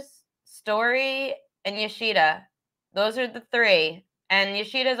 Devers, Story, and Yoshida. Those are the three. And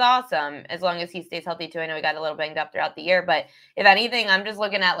Yoshida's awesome as long as he stays healthy too. I know he got a little banged up throughout the year, but if anything, I'm just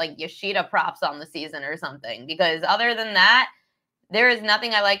looking at like Yoshida props on the season or something, because other than that, there is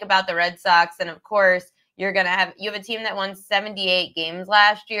nothing I like about the Red Sox. And of course, you have a team that won 78 games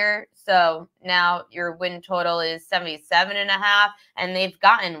last year. So now your win total is 77.5, and they've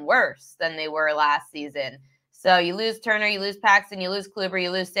gotten worse than they were last season. So you lose Turner, you lose Paxton, you lose Kluber,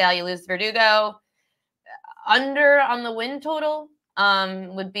 you lose Sale, you lose Verdugo. Under on the win total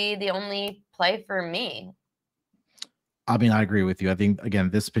would be the only play for me. I mean, I agree with you. I think,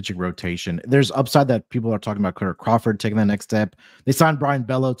 again, this pitching rotation, there's upside that people are talking about Carter Crawford taking the next step. They signed Brian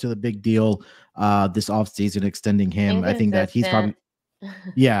Bello to the big deal this offseason, extending him. I think that he's probably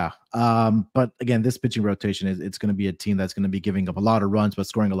Yeah. But again, this pitching rotation it's going to be a team that's going to be giving up a lot of runs, but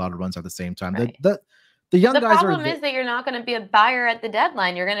scoring a lot of runs at the same time. Right. The young the guys problem is that you're not going to be a buyer at the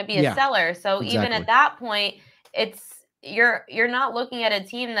deadline. You're going to be a seller. So exactly. Even at that point, you're not looking at a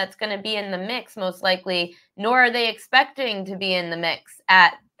team that's going to be in the mix most likely, nor are they expecting to be in the mix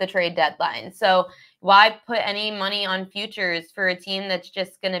at the trade deadline. So why put any money on futures for a team that's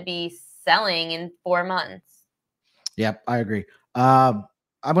just going to be selling in 4 months? Yep, I agree. I'm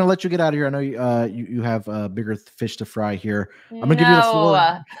going to let you get out of here. I know you have bigger fish to fry here. I'm going to give you the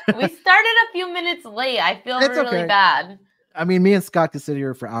floor. We started a few minutes late. I feel really bad. I mean, me and Scott could sit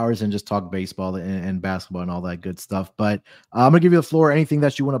here for hours and just talk baseball and basketball and all that good stuff. But I'm going to give you the floor. Anything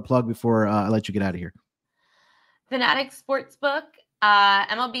that you want to plug before I let you get out of here? Fanatic Sportsbook,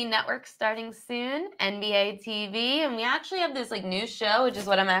 MLB Network starting soon, NBA TV, and we actually have this new show, which is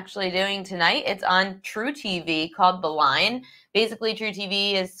what I'm actually doing tonight. It's on True TV called The Line. Basically, True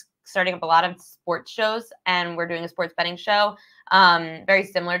TV is starting up a lot of sports shows, and we're doing a sports betting show, very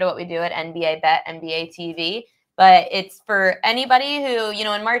similar to what we do at NBA Bet, NBA TV. But it's for anybody who,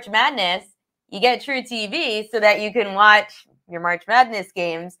 in March Madness, you get True TV so that you can watch your March Madness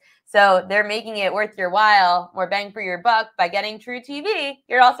games. So they're making it worth your while, more bang for your buck by getting True TV.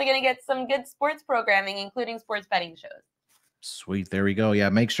 You're also going to get some good sports programming, including sports betting shows. Sweet. There we go. Yeah,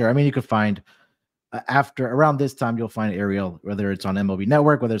 make sure. I mean, you could find around this time, you'll find Ariel, whether it's on MLB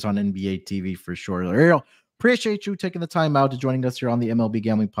Network, whether it's on NBA TV for sure. Ariel, appreciate you taking the time out to joining us here on the MLB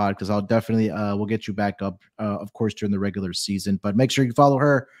Gambling Pod, because I'll definitely we'll get you back up, of course, during the regular season. But make sure you follow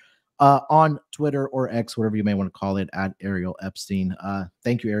her on Twitter or X, whatever you may want to call it, at Ariel Epstein.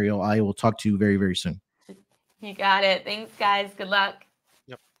 Thank you, Ariel. I will talk to you very, very soon. You got it. Thanks, guys. Good luck.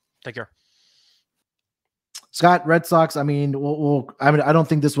 Yep. Take care. Scott, Red Sox. I mean, I don't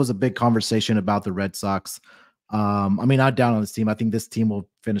think this was a big conversation about the Red Sox. I'm not down on this team. I think this team will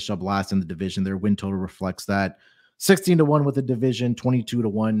finish up last in the division. Their win total reflects that. 16-1 with the division,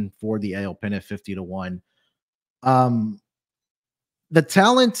 22-1 for the AL pennant, 50-1. The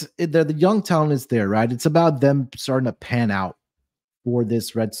talent, the young talent is there, right? It's about them starting to pan out for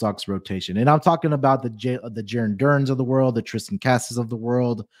this Red Sox rotation. And I'm talking about the Jaron Durns of the world, the Tristan Cassis of the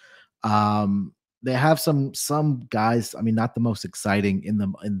world. They have some guys, not the most exciting in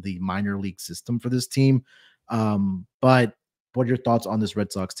the minor league system for this team. But what are your thoughts on this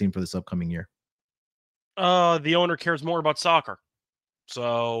Red Sox team for this upcoming year? The owner cares more about soccer.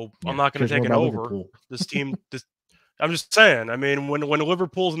 So I'm not going to take it over. Liverpool. This team, I'm just saying, when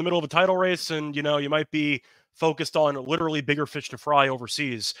Liverpool's in the middle of a title race and, you might be focused on literally bigger fish to fry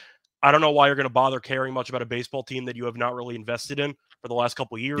overseas, I don't know why you're going to bother caring much about a baseball team that you have not really invested in for the last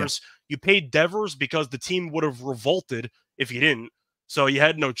couple of years. Yeah. You paid Devers because the team would have revolted if you didn't. So you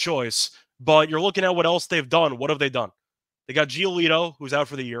had no choice. But you're looking at what else they've done. What have they done? They got Giolito, who's out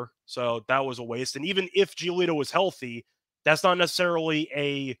for the year. So that was a waste. And even if Giolito was healthy, that's not necessarily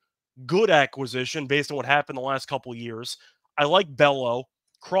a good acquisition based on what happened the last couple of years. I like Bello.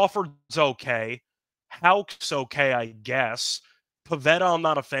 Crawford's okay. Houck's okay, I guess. Pivetta, I'm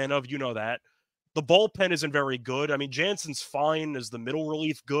not a fan of. You know that. The bullpen isn't very good. Jansen's fine. Is the middle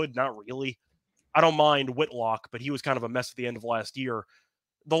relief good? Not really. I don't mind Whitlock, but he was kind of a mess at the end of last year.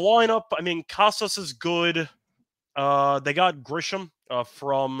 The lineup, Casas is good. They got Grisham or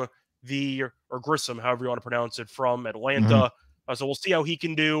Grissom, however you want to pronounce it, from Atlanta. So we'll see how he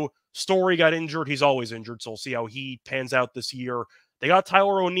can do. Story got injured. He's always injured, so we'll see how he pans out this year. They got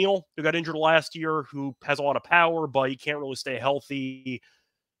Tyler O'Neill, who got injured last year, who has a lot of power, but he can't really stay healthy.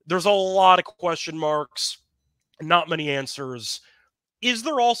 There's a lot of question marks, not many answers. Is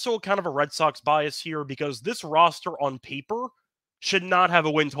there also kind of a Red Sox bias here? Because this roster on paper should not have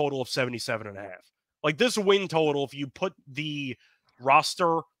a win total of 77.5. This win total, if you put the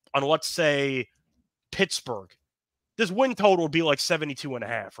roster on, let's say, Pittsburgh, this win total would be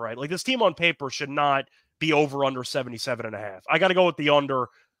 72.5, right? This team on paper should not be over under 77.5. I got to go with the under.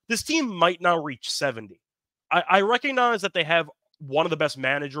 This team might not reach 70. I recognize that they have one of the best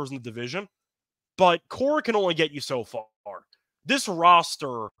managers in the division, but core can only get you so far. This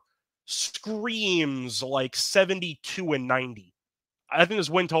roster screams 72 and 90. I think this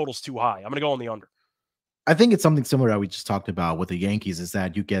win total is too high. I'm going to go on the under. I think it's something similar that we just talked about with the Yankees, is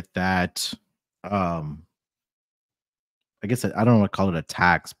that you get that, I guess I don't want to call it a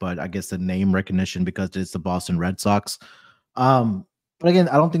tax, but I guess the name recognition because it's the Boston Red Sox. But again,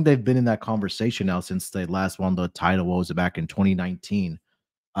 I don't think they've been in that conversation now since they last won the title. What was it, back in 2019?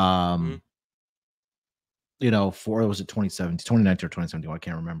 Was it 2017, 2019 or 2017? I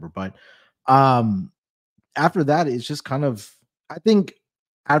can't remember. But after that, it's just kind of, I think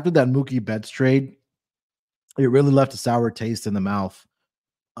after that Mookie Betts trade, it really left a sour taste in the mouth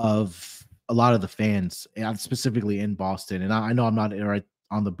of a lot of the fans, and specifically in Boston. And I know I'm not right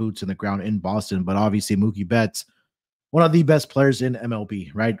on the boots in the ground in Boston, but obviously Mookie Betts, one of the best players in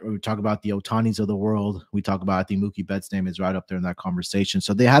MLB, right? We talk about the Otanis of the world. We talk about, I think Mookie Betts' name is right up there in that conversation.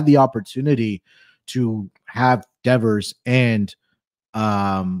 So they had the opportunity to have Devers and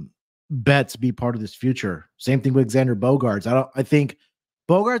Betts be part of this future. Same thing with Xander Bogaerts. I think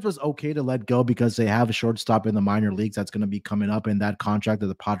Bogaerts was okay to let go because they have a shortstop in the minor leagues that's going to be coming up, and that contract that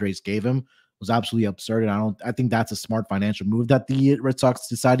the Padres gave him was absolutely absurd. And I think that's a smart financial move that the Red Sox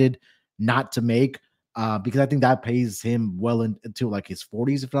decided not to make, because I think that pays him well into like his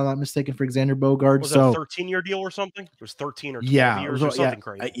 40s, if I'm not mistaken, for Xander Bogaerts. Was it a 13-year deal or something? It was 13 or 12 years or something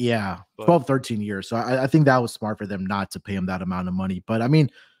crazy. Yeah, 12, 13 years. So I think that was smart for them not to pay him that amount of money. But I mean,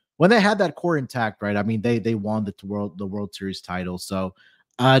 when they had that core intact, right? I mean, they won the World Series title. So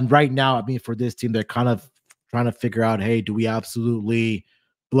and right now, I mean, for this team, they're kind of trying to figure out, hey, do we absolutely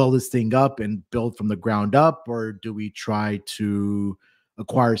blow this thing up and build from the ground up, or do we try to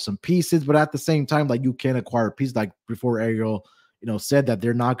acquire some pieces? But at the same time, like, you can acquire pieces. Like before, Ariel, said that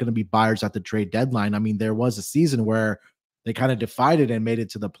they're not going to be buyers at the trade deadline. I mean, there was a season where they kind of defied it and made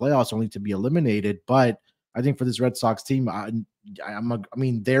it to the playoffs only to be eliminated. But I think for this Red Sox team, I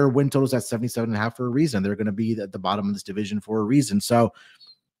mean, their win totals at 77.5 for a reason. They're going to be at the bottom of this division for a reason. So,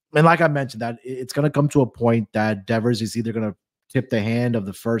 and like I mentioned, that it's going to come to a point that Devers is either going to tip the hand of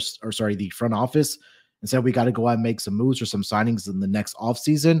the front office and say, we got to go out and make some moves or some signings in the next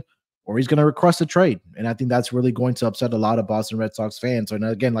offseason, or he's going to request a trade. And I think that's really going to upset a lot of Boston Red Sox fans. And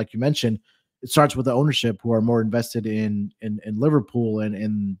again, like you mentioned, it starts with the ownership, who are more invested in Liverpool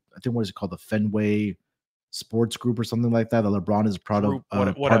and I think, what is it called? The Fenway Sports Group or something like that. The LeBron is part of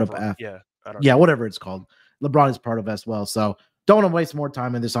whatever it's called. LeBron is part of as well. So don't want to waste more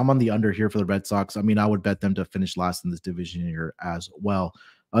time in this. I'm on the under here for the Red Sox. I mean, I would bet them to finish last in this division here as well.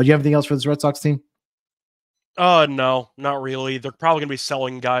 Do you have anything else for this Red Sox team? No, not really. They're probably going to be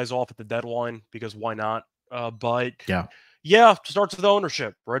selling guys off at the deadline because why not? But yeah, starts with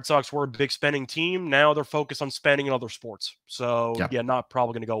ownership. Red Sox were a big spending team. Now they're focused on spending in other sports. So yeah, not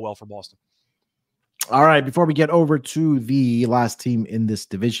probably going to go well for Boston. All right, before we get over to the last team in this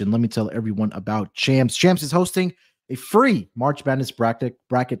division, let me tell everyone about Champs. Champs is hosting a free March Madness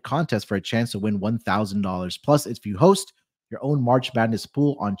bracket contest for a chance to win $1,000. Plus, if you host your own March Madness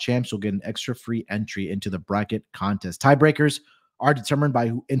pool on Champs, you'll get an extra free entry into the bracket contest. Tiebreakers are determined by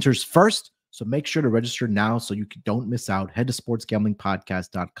who enters first, so make sure to register now so you don't miss out. Head to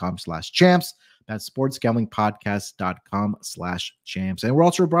sportsgamblingpodcast.com/champs. That's sportsgamblingpodcast.com/champs. And we're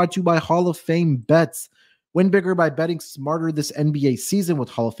also brought to you by Hall of Fame Bets. Win bigger by betting smarter this NBA season with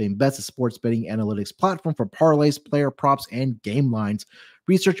Hall of Fame Bets, a sports betting analytics platform for parlays, player props, and game lines.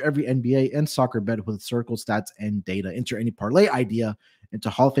 Research every NBA and soccer bet with historical stats and data. Enter any parlay idea into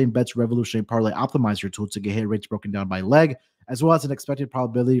Hall of Fame Bets Revolutionary Parlay Optimizer tool to get hit rates broken down by leg, as well as an expected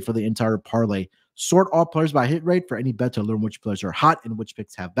probability for the entire parlay. Sort all players by hit rate for any bet to learn which players are hot and which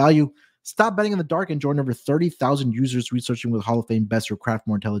picks have value. Stop betting in the dark and join over 30,000 users researching with Hall of Fame Bets or craft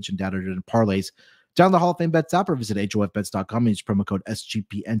more intelligent data-driven parlays. Download the Hall of Fame Bets app or visit HOFBets.com and use promo code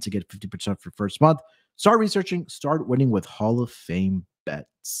SGPN to get 50% for first month. Start researching, start winning with Hall of Fame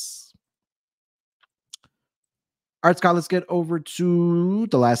Bets. All right, Scott, let's get over to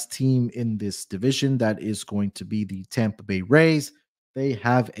the last team in this division. That is going to be the Tampa Bay Rays. They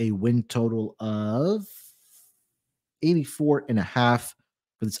have a win total of 84.5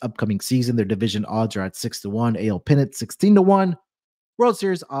 for this upcoming season. Their division odds are at 6-1, AL pennant 16-1, World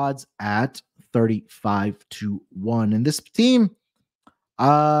Series odds at 35-1. And this team,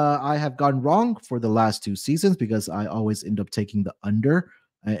 I have gone wrong for the last two seasons because I always end up taking the under,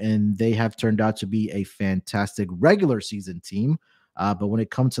 and they have turned out to be a fantastic regular season team. But when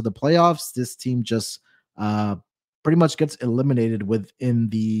it comes to the playoffs, this team just pretty much gets eliminated within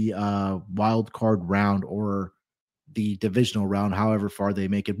the wild card round or the divisional round, however far they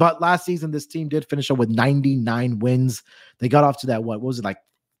make it. But last season, this team did finish up with 99 wins. They got off to that, what was it, like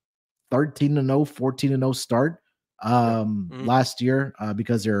 13-0, 14-0 start last year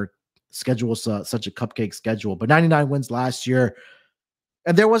because their schedule was such a cupcake schedule. But 99 wins last year.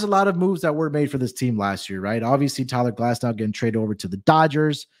 And there was a lot of moves that were made for this team last year, right? Obviously, Tyler Glasnow getting traded over to the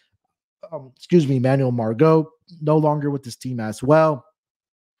Dodgers. Manuel Margot no longer with this team as well.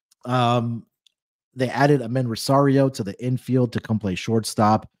 They added Amen Rosario to the infield to come play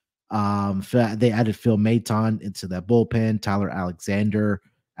shortstop. They added Phil Maton into that bullpen, Tyler Alexander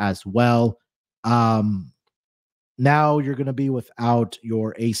as well. Now you're going to be without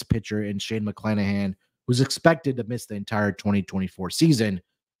your ace pitcher in Shane McClanahan, who's expected to miss the entire 2024 season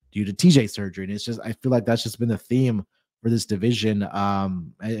due to TJ surgery. And it's just, I feel like that's just been the theme for this division.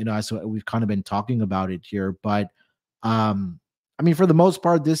 So we've kind of been talking about it here, but I mean, for the most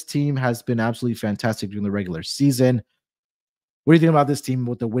part, this team has been absolutely fantastic during the regular season. What do you think about this team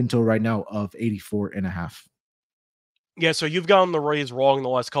with the win total right now of 84.5? Yeah, so you've gotten the Rays wrong in the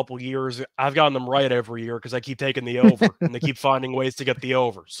last couple of years. I've gotten them right every year because I keep taking the over, and they keep finding ways to get the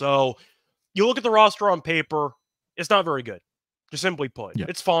over. So you look at the roster on paper, it's not very good. Just simply put. Yeah.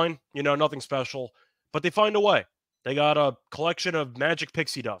 It's fine, nothing special, but they find a way. They got a collection of magic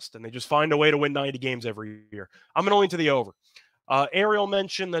pixie dust, and they just find a way to win 90 games every year. I'm going to lean to the over. Ariel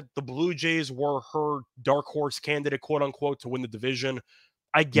mentioned that the Blue Jays were her dark horse candidate, quote unquote, to win the division.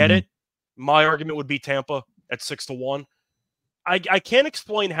 I get it. My argument would be Tampa at 6-1. I can't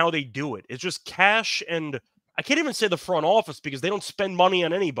explain how they do it. It's just cash, and I can't even say the front office because they don't spend money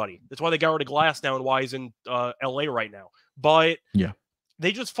on anybody. That's why they got rid of Glass now and why he's in LA right now. But yeah,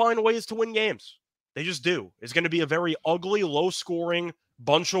 they just find ways to win games. They just do. It's going to be a very ugly, low-scoring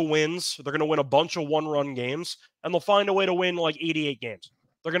bunch of wins. They're going to win a bunch of one-run games, and they'll find a way to win like 88 games.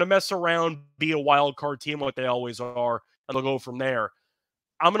 They're going to mess around, be a wild card team like they always are, and they'll go from there.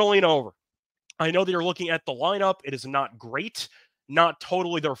 I'm going to lean over. I know that you're looking at the lineup. It is not great. Not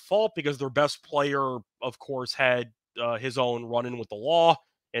totally their fault because their best player, of course, had his own run-in with the law.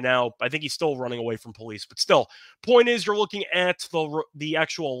 And now I think he's still running away from police. But still, point is you're looking at the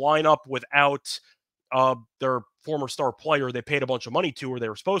actual lineup without their former star player they paid a bunch of money to, or they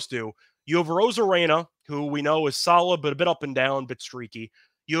were supposed to. You have Rosarena, who we know is solid, but a bit up and down, a bit streaky.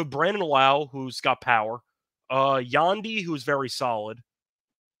 You have Brandon Lau, who's got power. Yandy, who's very solid.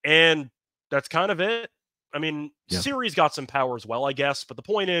 And that's kind of it. I mean, Siri's got some power as well, I guess. But the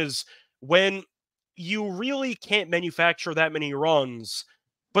point is, when you really can't manufacture that many runs,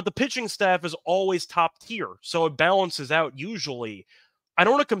 but the pitching staff is always top tier, so it balances out usually. I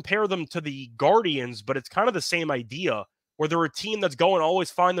don't want to compare them to the Guardians, but it's kind of the same idea, where they're a team that's going to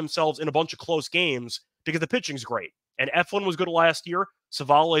always find themselves in a bunch of close games because the pitching's great. And Eflin was good last year.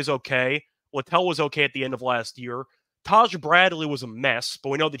 Savale's okay. Littell was okay at the end of last year. Taj Bradley was a mess, but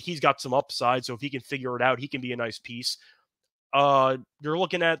we know that he's got some upside, so if he can figure it out, he can be a nice piece. You're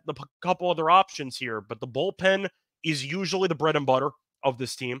looking at the couple other options here, but the bullpen is usually the bread and butter of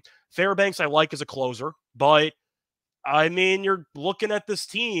this team. Fairbanks I like as a closer, but I mean, you're looking at this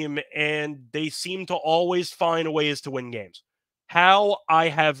team, and they seem to always find ways to win games. How? I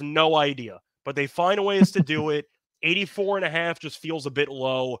have no idea, but they find ways to do it. 84.5 just feels a bit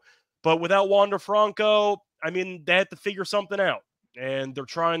low, but without Wander Franco, I mean, they had to figure something out, and they're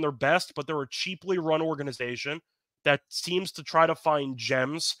trying their best, but they're a cheaply run organization that seems to try to find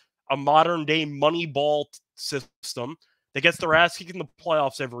gems, a modern-day Moneyball system that gets their ass kicked in the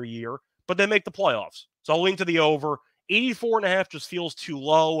playoffs every year, but they make the playoffs. So I'll lean to the over. 84.5 just feels too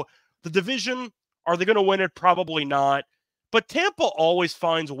low. The division, are they going to win it? Probably not. But Tampa always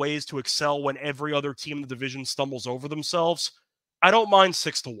finds ways to excel when every other team in the division stumbles over themselves. I don't mind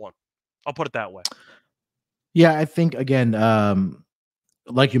 6-1. I'll put it that way. Yeah, I think, again,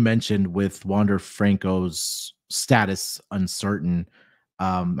 like you mentioned, with Wander Franco's status uncertain,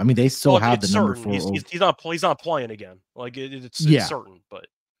 I mean, they still have the number 4. He's not playing again. Like, it's certain, but.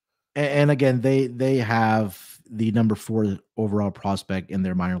 And again, they have the number 4 overall prospect in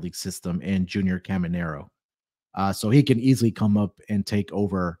their minor league system in Junior Caminero. So he can easily come up and take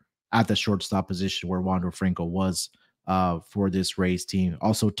over at the shortstop position where Wander Franco was for this Rays team.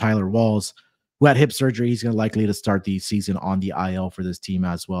 Also, Tyler Walls, who had hip surgery, he's going to likely to start the season on the IL for this team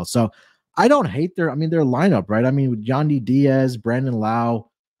as well. So I don't hate their lineup, right? I mean, with Yandy Diaz, Brandon Lau,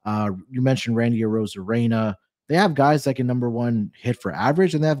 you mentioned Randy Arozarena. They have guys that can, number one, hit for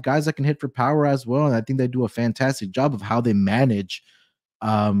average, and they have guys that can hit for power as well. And I think they do a fantastic job of how they manage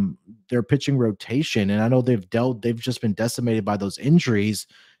their pitching rotation. And I know they've just been decimated by those injuries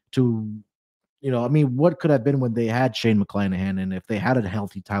to, I mean, what could have been when they had Shane McClanahan, and if they had a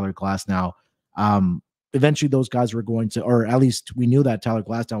healthy Tyler Glasnow, eventually those guys were going to, or at least we knew that Tyler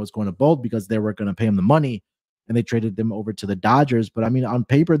Glasnow was going to bolt because they were going to pay him the money, and they traded them over to the Dodgers. But I mean, on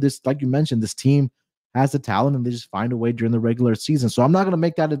paper, this, like you mentioned, this team has the talent, and they just find a way during the regular season. So I'm not going to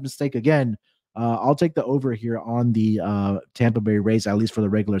make that a mistake again. I'll take the over here on the Tampa Bay Rays, at least for the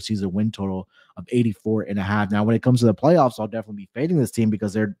regular season win total of 84.5. Now, when it comes to the playoffs, I'll definitely be fading this team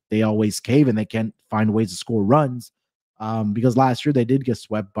because they always cave and they can't find ways to score runs. Because last year they did get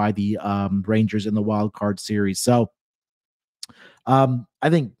swept by the Rangers in the wild card series. So I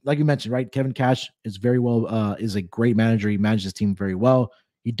think, like you mentioned, right, Kevin Cash is very well, is a great manager. He manages his team very well.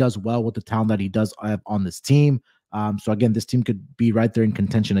 He does well with the talent that he does have on this team. So again, this team could be right there in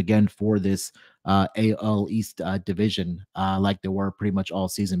contention again for this AL East division, like they were pretty much all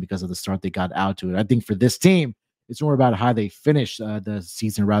season because of the start they got out to it. I think for this team, It's more about how they finish the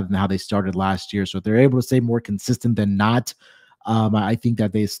season rather than how they started last year. So if they're able to stay more consistent than not, I think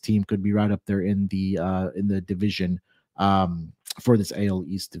that this team could be right up there in the division for this AL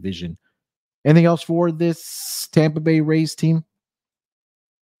East division. Anything else for this Tampa Bay Rays team?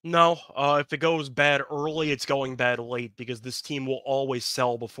 No, if it goes bad early, it's going bad late because this team will always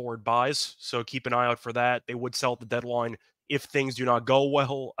sell before it buys. So keep an eye out for that. They would sell at the deadline if things do not go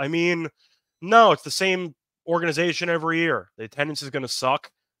well. I mean, no, it's the same organization every year. The attendance is going to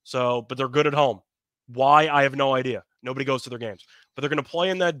suck. So, but they're good at home. Why? I have no idea. Nobody goes to their games, but they're going to play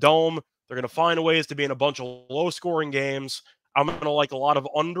in that dome. They're going to find ways to be in a bunch of low-scoring games. I'm going to like a lot of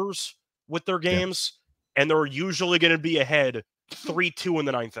unders with their games, and they're usually going to be ahead 3-2 in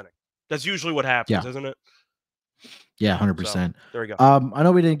the ninth inning. That's usually what happens, isn't it? Yeah, 100%. So, there you go. I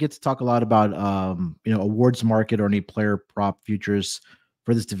know we didn't get to talk a lot about awards market or any player prop futures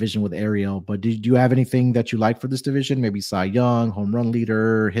for this division with Ariel, but do you have anything that you like for this division? Maybe Cy Young, home run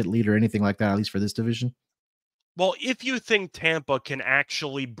leader, hit leader, anything like that, at least for this division? Well, if you think Tampa can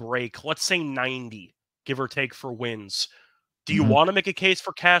actually break, let's say 90, give or take, for wins, do you want to make a case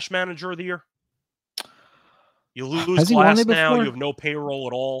for cash manager of the year? You lose Glass now. You have no payroll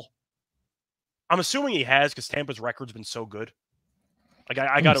at all. I'm assuming he has because Tampa's record's been so good. Like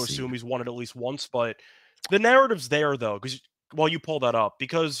I got to assume he's won it at least once. But the narrative's there, though, because you pull that up,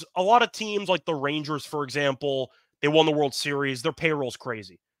 because a lot of teams like the Rangers, for example, they won the World Series. Their payroll's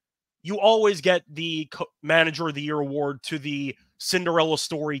crazy. You always get the Manager of the Year award to the Cinderella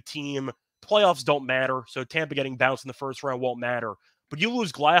story team. Playoffs don't matter, so Tampa getting bounced in the first round won't matter. But you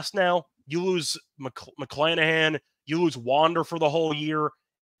lose Glass now, you lose McClanahan, you lose Wander for the whole year,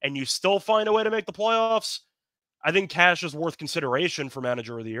 and you still find a way to make the playoffs. I think cash is worth consideration for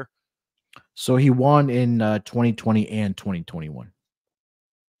Manager of the Year. So he won in 2020 and 2021.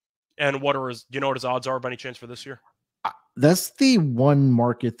 And do you know what his odds are by any chance for this year? That's the one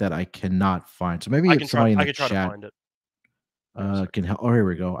market that I cannot find. So maybe I can try to find it. Can help. Oh, here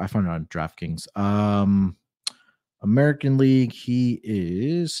we go. I found it on DraftKings. American League, he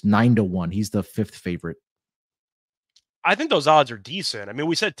is 9-1. He's the 5th favorite. I think those odds are decent. I mean,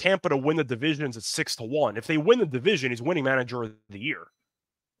 we said Tampa to win the divisions at 6-1. If they win the division, he's winning Manager of the Year.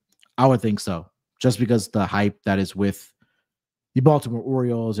 I would think so, just because the hype that is with the Baltimore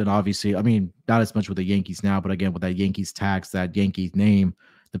Orioles, and obviously, I mean, not as much with the Yankees now, but again, with that Yankees tax, that Yankees name,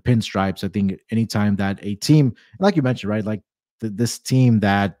 the pinstripes, I think anytime that a team, like you mentioned, right, like this team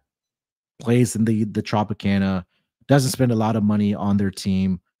that plays in the Tropicana, doesn't spend a lot of money on their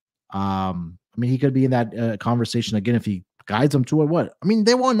team. I mean, he could be in that conversation again if he guides them to what? I mean,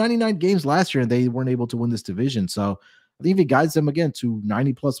 they won 99 games last year and they weren't able to win this division. So I think if he guides them again to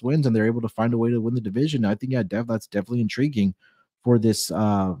 90+ wins and they're able to find a way to win the division, I think that's definitely intriguing for this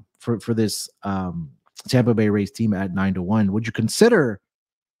for this Tampa Bay Rays team at 9-1. Would you consider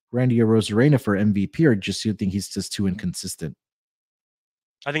Randy Arozarena for MVP, or just you think he's just too inconsistent?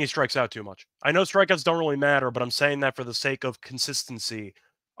 I think he strikes out too much. I know strikeouts don't really matter, but I'm saying that for the sake of consistency.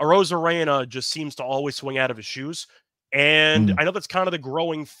 Arozarena just seems to always swing out of his shoes. And I know that's kind of the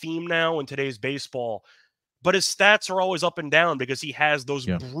growing theme now in today's baseball, but his stats are always up and down because he has those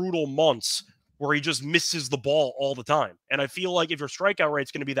brutal months where he just misses the ball all the time. And I feel like if your strikeout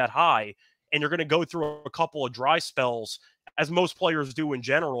rate's going to be that high and you're going to go through a couple of dry spells, as most players do in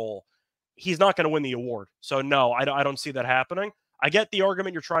general, he's not going to win the award. So no, I don't see that happening. I get the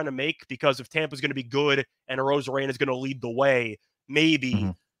argument you're trying to make because if Tampa's going to be good and Arozarena is going to lead the way,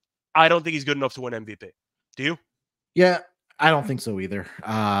 maybe. I don't think he's good enough to win MVP. Do you? Yeah, I don't think so either.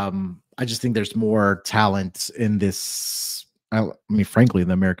 I just think there's more talent in this. I mean, frankly, in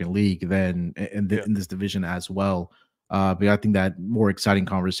the American League than in this division as well. But I think that more exciting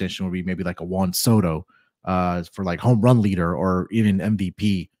conversation would be maybe like a Juan Soto for like home run leader or even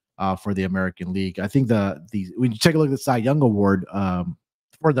MVP for the American League. I think when you take a look at the Cy Young Award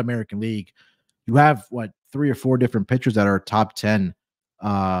for the American League, you have 3 or 4 different pitchers that are top 10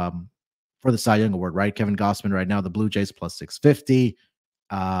 for the Cy Young Award, right? Kevin Gausman right now, the Blue Jays plus 650.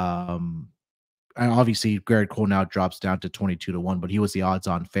 And obviously Gerritt Cole now drops down to 22-1, but he was the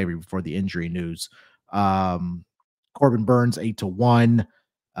odds-on favorite before the injury news. Corbin Burns 8-1.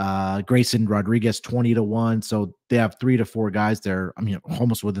 Grayson Rodriguez 20-1. So they have 3 to 4 guys there. I mean,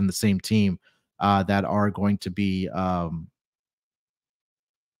 almost within the same team that are going to be,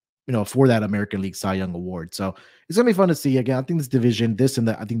 for that American League Cy Young Award. So it's gonna be fun to see. Again, I think this division, I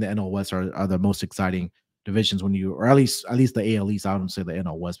think the NL West are the most exciting divisions or at least the AL East. I wouldn't say the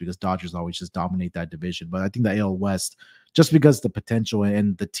NL West because Dodgers always just dominate that division. But I think the AL West, just because the potential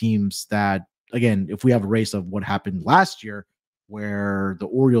and the teams that, again, if we have a race of what happened last year where the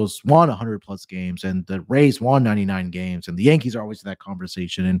Orioles won 100+ games and the Rays won 99 games, and the Yankees are always in that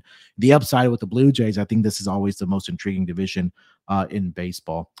conversation. And the upside with the Blue Jays, I think this is always the most intriguing division in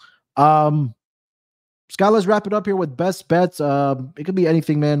baseball. Scott, let's wrap it up here with best bets. It could be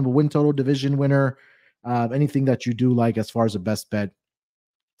anything, man. Win total, division winner, anything that you do like as far as a best bet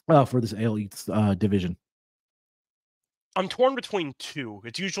for this AL East division. I'm torn between two.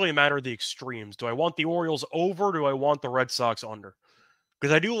 It's usually a matter of the extremes. Do I want the Orioles over? Or do I want the Red Sox under?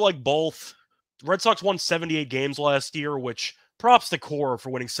 Because I do like both. The Red Sox won 78 games last year, which props to Core for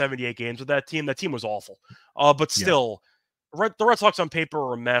winning 78 games with that team. That team was awful. But still, the Red Sox on paper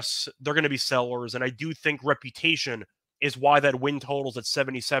are a mess. They're going to be sellers, and I do think reputation is why that win total's at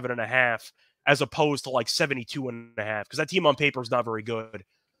 77.5 as opposed to like 72.5, because that team on paper is not very good.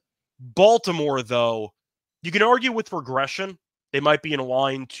 Baltimore, though, you can argue with regression. They might be in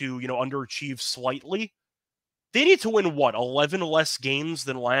line to, underachieve slightly. They need to win, 11 less games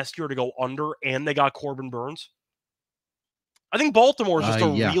than last year to go under, and they got Corbin Burns? I think Baltimore is just a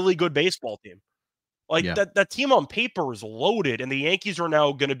really good baseball team. That team on paper is loaded, and the Yankees are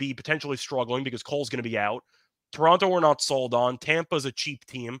now going to be potentially struggling because Cole's going to be out. Toronto we're not sold on. Tampa's a cheap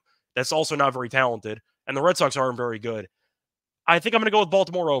team that's also not very talented, and the Red Sox aren't very good. I think I'm going to go with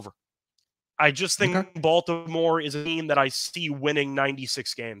Baltimore over. I just think Baltimore is a team that I see winning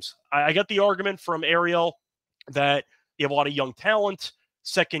 96 games. I get the argument from Ariel that you have a lot of young talent,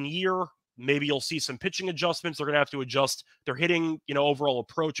 second year, maybe you'll see some pitching adjustments. They're going to have to adjust their hitting, overall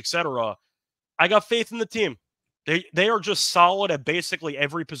approach, etc. I got faith in the team. They are just solid at basically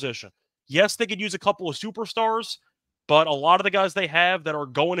every position. Yes, they could use a couple of superstars, but a lot of the guys they have that are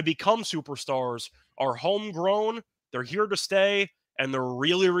going to become superstars are homegrown, they're here to stay, and they're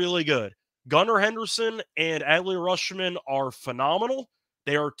really, really good. Gunnar Henderson and Adley Rutschman are phenomenal.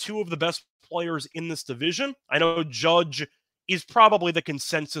 They are two of the best players in this division. I know Judge is probably the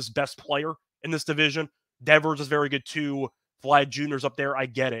consensus best player in this division. Devers is very good too. Vlad Jr.'s up there. I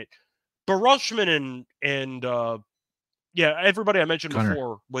get it. But Rutschman and everybody I mentioned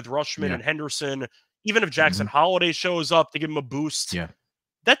before with Rutschman and Henderson, even if Jackson Holiday shows up to give him a boost,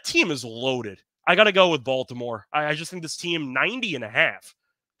 that team is loaded. I got to go with Baltimore. I just think this team, 90.5,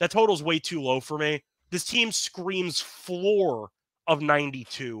 that total's way too low for me. This team screams floor of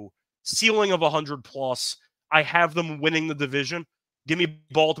 92, ceiling of 100+. I have them winning the division. Give me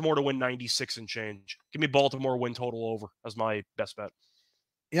Baltimore to win 96 and change. Give me Baltimore win total over as my best bet.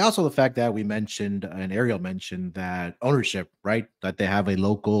 Yeah, also the fact that we mentioned, and Ariel mentioned, that ownership, right? That they have a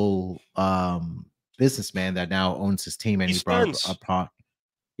local businessman that now owns his team, and he brought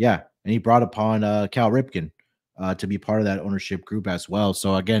upon Cal Ripken to be part of that ownership group as well.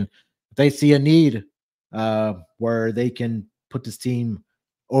 So again, if they see a need where they can put this team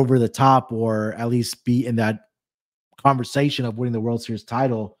over the top, or at least be in that conversation of winning the World Series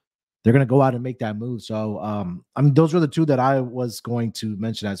title, they're going to go out and make that move. So, those were the two that I was going to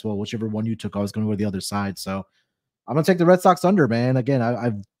mention as well. Whichever one you took, I was going to go to the other side. So I'm going to take the Red Sox under, man. Again,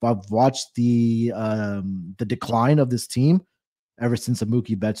 I've watched the decline of this team ever since the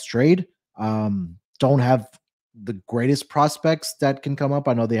Mookie Betts trade. Don't have the greatest prospects that can come up.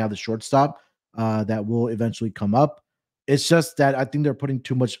 I know they have the shortstop that will eventually come up. It's just that I think they're putting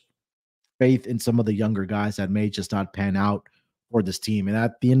too much faith in some of the younger guys that may just not pan out for this team. And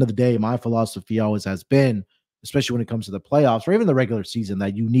at the end of the day, my philosophy always has been, especially when it comes to the playoffs or even the regular season,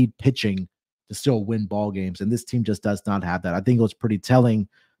 that you need pitching to still win ball games. And this team just does not have that. I think it was pretty telling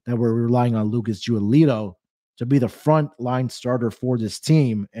that we're relying on Lucas Giolito to be the front line starter for this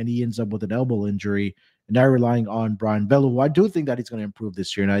team, and he ends up with an elbow injury. And now relying on Brian Bello, who I do think that he's going to improve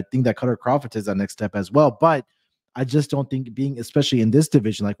this year. And I think that Cutter Crawford is that next step as well. But I just don't think, being especially in this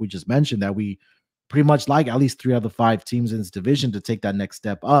division, like we just mentioned, that we pretty much like at least 3 out of the 5 teams in this division to take that next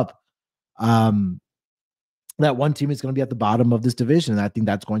step up. That one team is going to be at the bottom of this division, and I think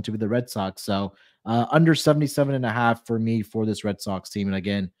that's going to be the Red Sox. So under 77.5 for me for this Red Sox team. And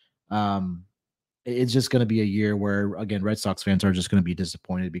again, it's just going to be a year where, again, Red Sox fans are just going to be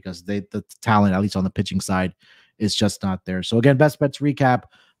disappointed because the talent, at least on the pitching side, is just not there. So again, best bets recap.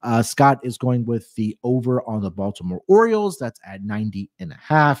 Scott is going with the over on the Baltimore Orioles. That's at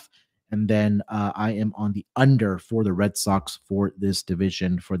 90.5. And then I am on the under for the Red Sox for this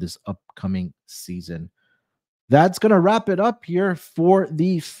division for this upcoming season. That's going to wrap it up here for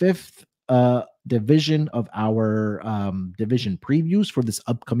the 5th division of our division previews for this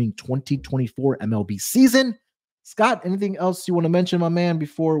upcoming 2024 MLB season. Scott, anything else you want to mention, my man,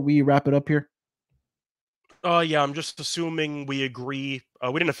 before we wrap it up here? Yeah, I'm just assuming we agree.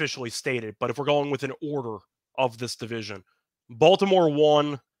 We didn't officially state it, but if we're going with an order of this division, Baltimore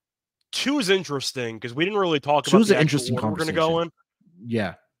 1, 2 is interesting because we didn't really talk about Two's the an actual interesting order we're going to go in.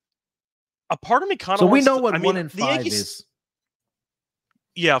 Yeah. A part of me kind of So we know what 1 and 5 is.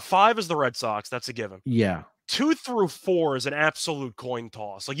 Yeah, 5 is the Red Sox. That's a given. Yeah. 2 through 4 is an absolute coin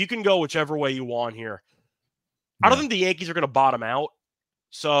toss. Like, you can go whichever way you want here. I don't think the Yankees are going to bottom out.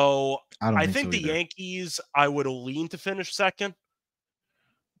 So I think the Yankees, I would lean to finish second.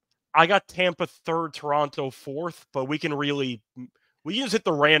 I got Tampa third, Toronto fourth, but we can just hit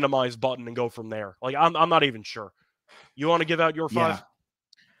the randomize button and go from there. Like, I'm not even sure. You want to give out your 5? Yeah.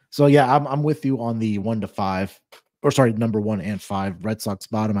 So yeah, I'm with you on the 1 to 5, or sorry, number 1 and 5. Red Sox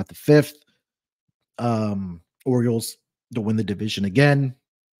bottom at the 5th. Orioles to win the division again.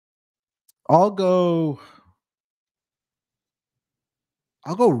 I'll go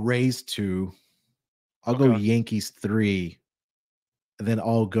Rays 2. I'll go Yankees 3, and then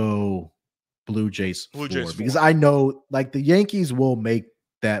I'll go Blue Jays 4, because I know like the Yankees will make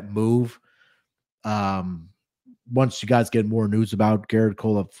that move. Once you guys get more news about Gerritt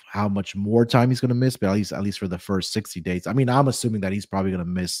Cole of how much more time he's going to miss, but at least for the first 60 days. I mean, I'm assuming that he's probably going to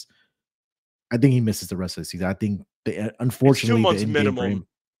miss. I think he misses the rest of the season. I think unfortunately, 2 months the minimum. Frame,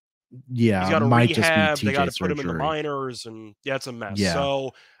 yeah, he's got to might rehab. just be they got to put surgery. him in the minors, and it's a mess. Yeah.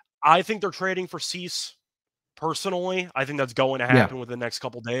 So I think they're trading for Cease. Personally, I think that's going to happen within the next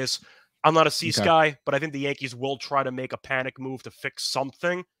couple days. I'm not a Cease guy, but I think the Yankees will try to make a panic move to fix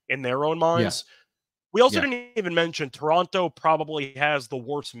something in their own minds. Yeah. We also didn't even mention Toronto probably has the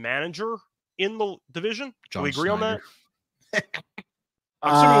worst manager in the division. Do we agree on that?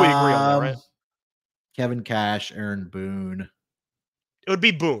 I'm assuming we agree on that, right? Kevin Cash, Aaron Boone. It would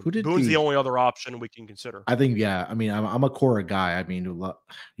be Boone. Boone's the only other option we can consider. I think, yeah. I mean, I'm a Cora guy. I mean,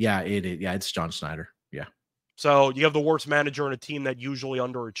 yeah, it's John Schneider. Yeah. So you have the worst manager in a team that usually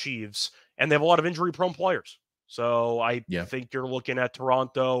underachieves, and they have a lot of injury-prone players. So I think you're looking at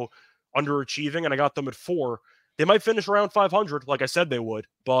Toronto underachieving, and I got them at 4. They might finish around 500, like I said they would.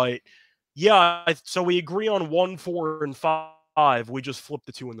 But yeah, so we agree on 1, 4, and 5. We just flip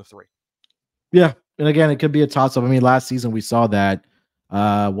the 2 and the 3. Yeah, and again, it could be a toss-up. I mean, last season we saw that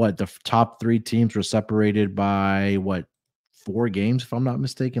the top 3 teams were separated by 4 games, if I'm not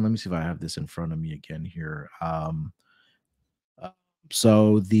mistaken. Let me see if I have this in front of me again here.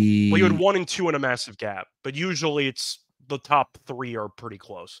 So you had 1 and 2 in a massive gap, but usually it's the top 3 are pretty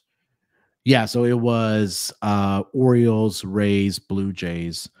close. Yeah, so it was Orioles, Rays, Blue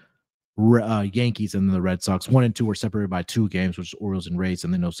Jays, Yankees, and then the Red Sox. 1 and 2 were separated by 2 games, which is Orioles and Rays,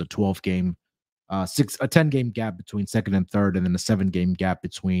 and then it was a 12-game, a 10-game gap between second and third, and then a 7-game gap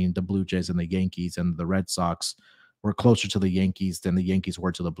between the Blue Jays and the Yankees. And the Red Sox were closer to the Yankees than the Yankees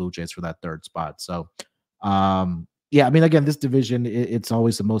were to the Blue Jays for that 3rd spot. So, yeah, I mean, again, this division, it's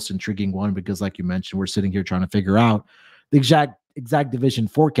always the most intriguing one because, like you mentioned, we're sitting here trying to figure out the exact division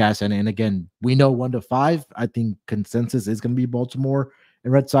forecast. And again, we know 1 to 5. I think consensus is going to be Baltimore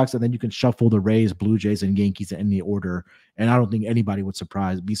and Red Sox, and then you can shuffle the Rays, Blue Jays, and Yankees in any order. And I don't think anybody would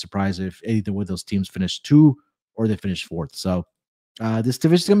be surprised if either one of those teams finish 2 or they finish 4th. So this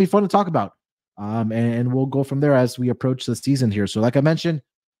division is going to be fun to talk about. And we'll go from there as we approach the season here. So like I mentioned,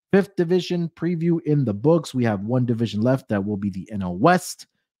 5th division preview in the books. We have 1 division left. That will be the NL West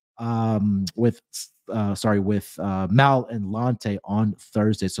with Mal and Lante on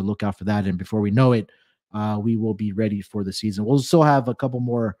Thursday. So look out for that. And before we know it, we will be ready for the season. We'll still have a couple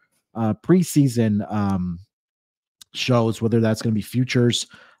more preseason shows, whether that's going to be futures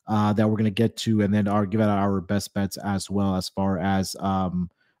that we're going to get to, and then give out our best bets as well as far as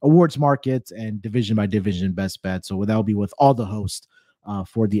awards markets and division by division best bets. So that'll be with all the hosts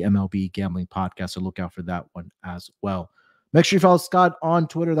for the MLB Gambling Podcast. So look out for that one as well. Make sure you follow Scott on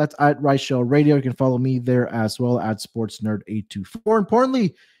Twitter. That's at Reichel Radio. You can follow me there as well at SportsNerd824. Importantly,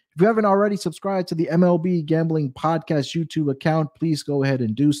 if you haven't already subscribed to the MLB Gambling Podcast YouTube account, please go ahead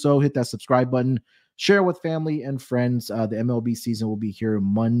and do so. Hit that subscribe button. Share with family and friends. The MLB season will be here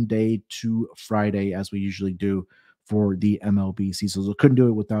Monday to Friday, as we usually do for the MLB season. So couldn't do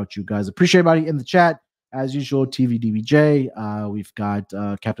it without you guys. Appreciate everybody in the chat. As usual, TVDBJ. We've got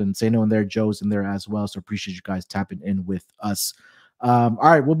Captain Sano in there. Joe's in there as well. So appreciate you guys tapping in with us. All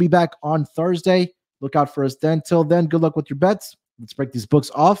right, we'll be back on Thursday. Look out for us then. Till then, good luck with your bets. Let's break these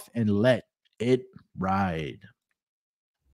books off and let it ride.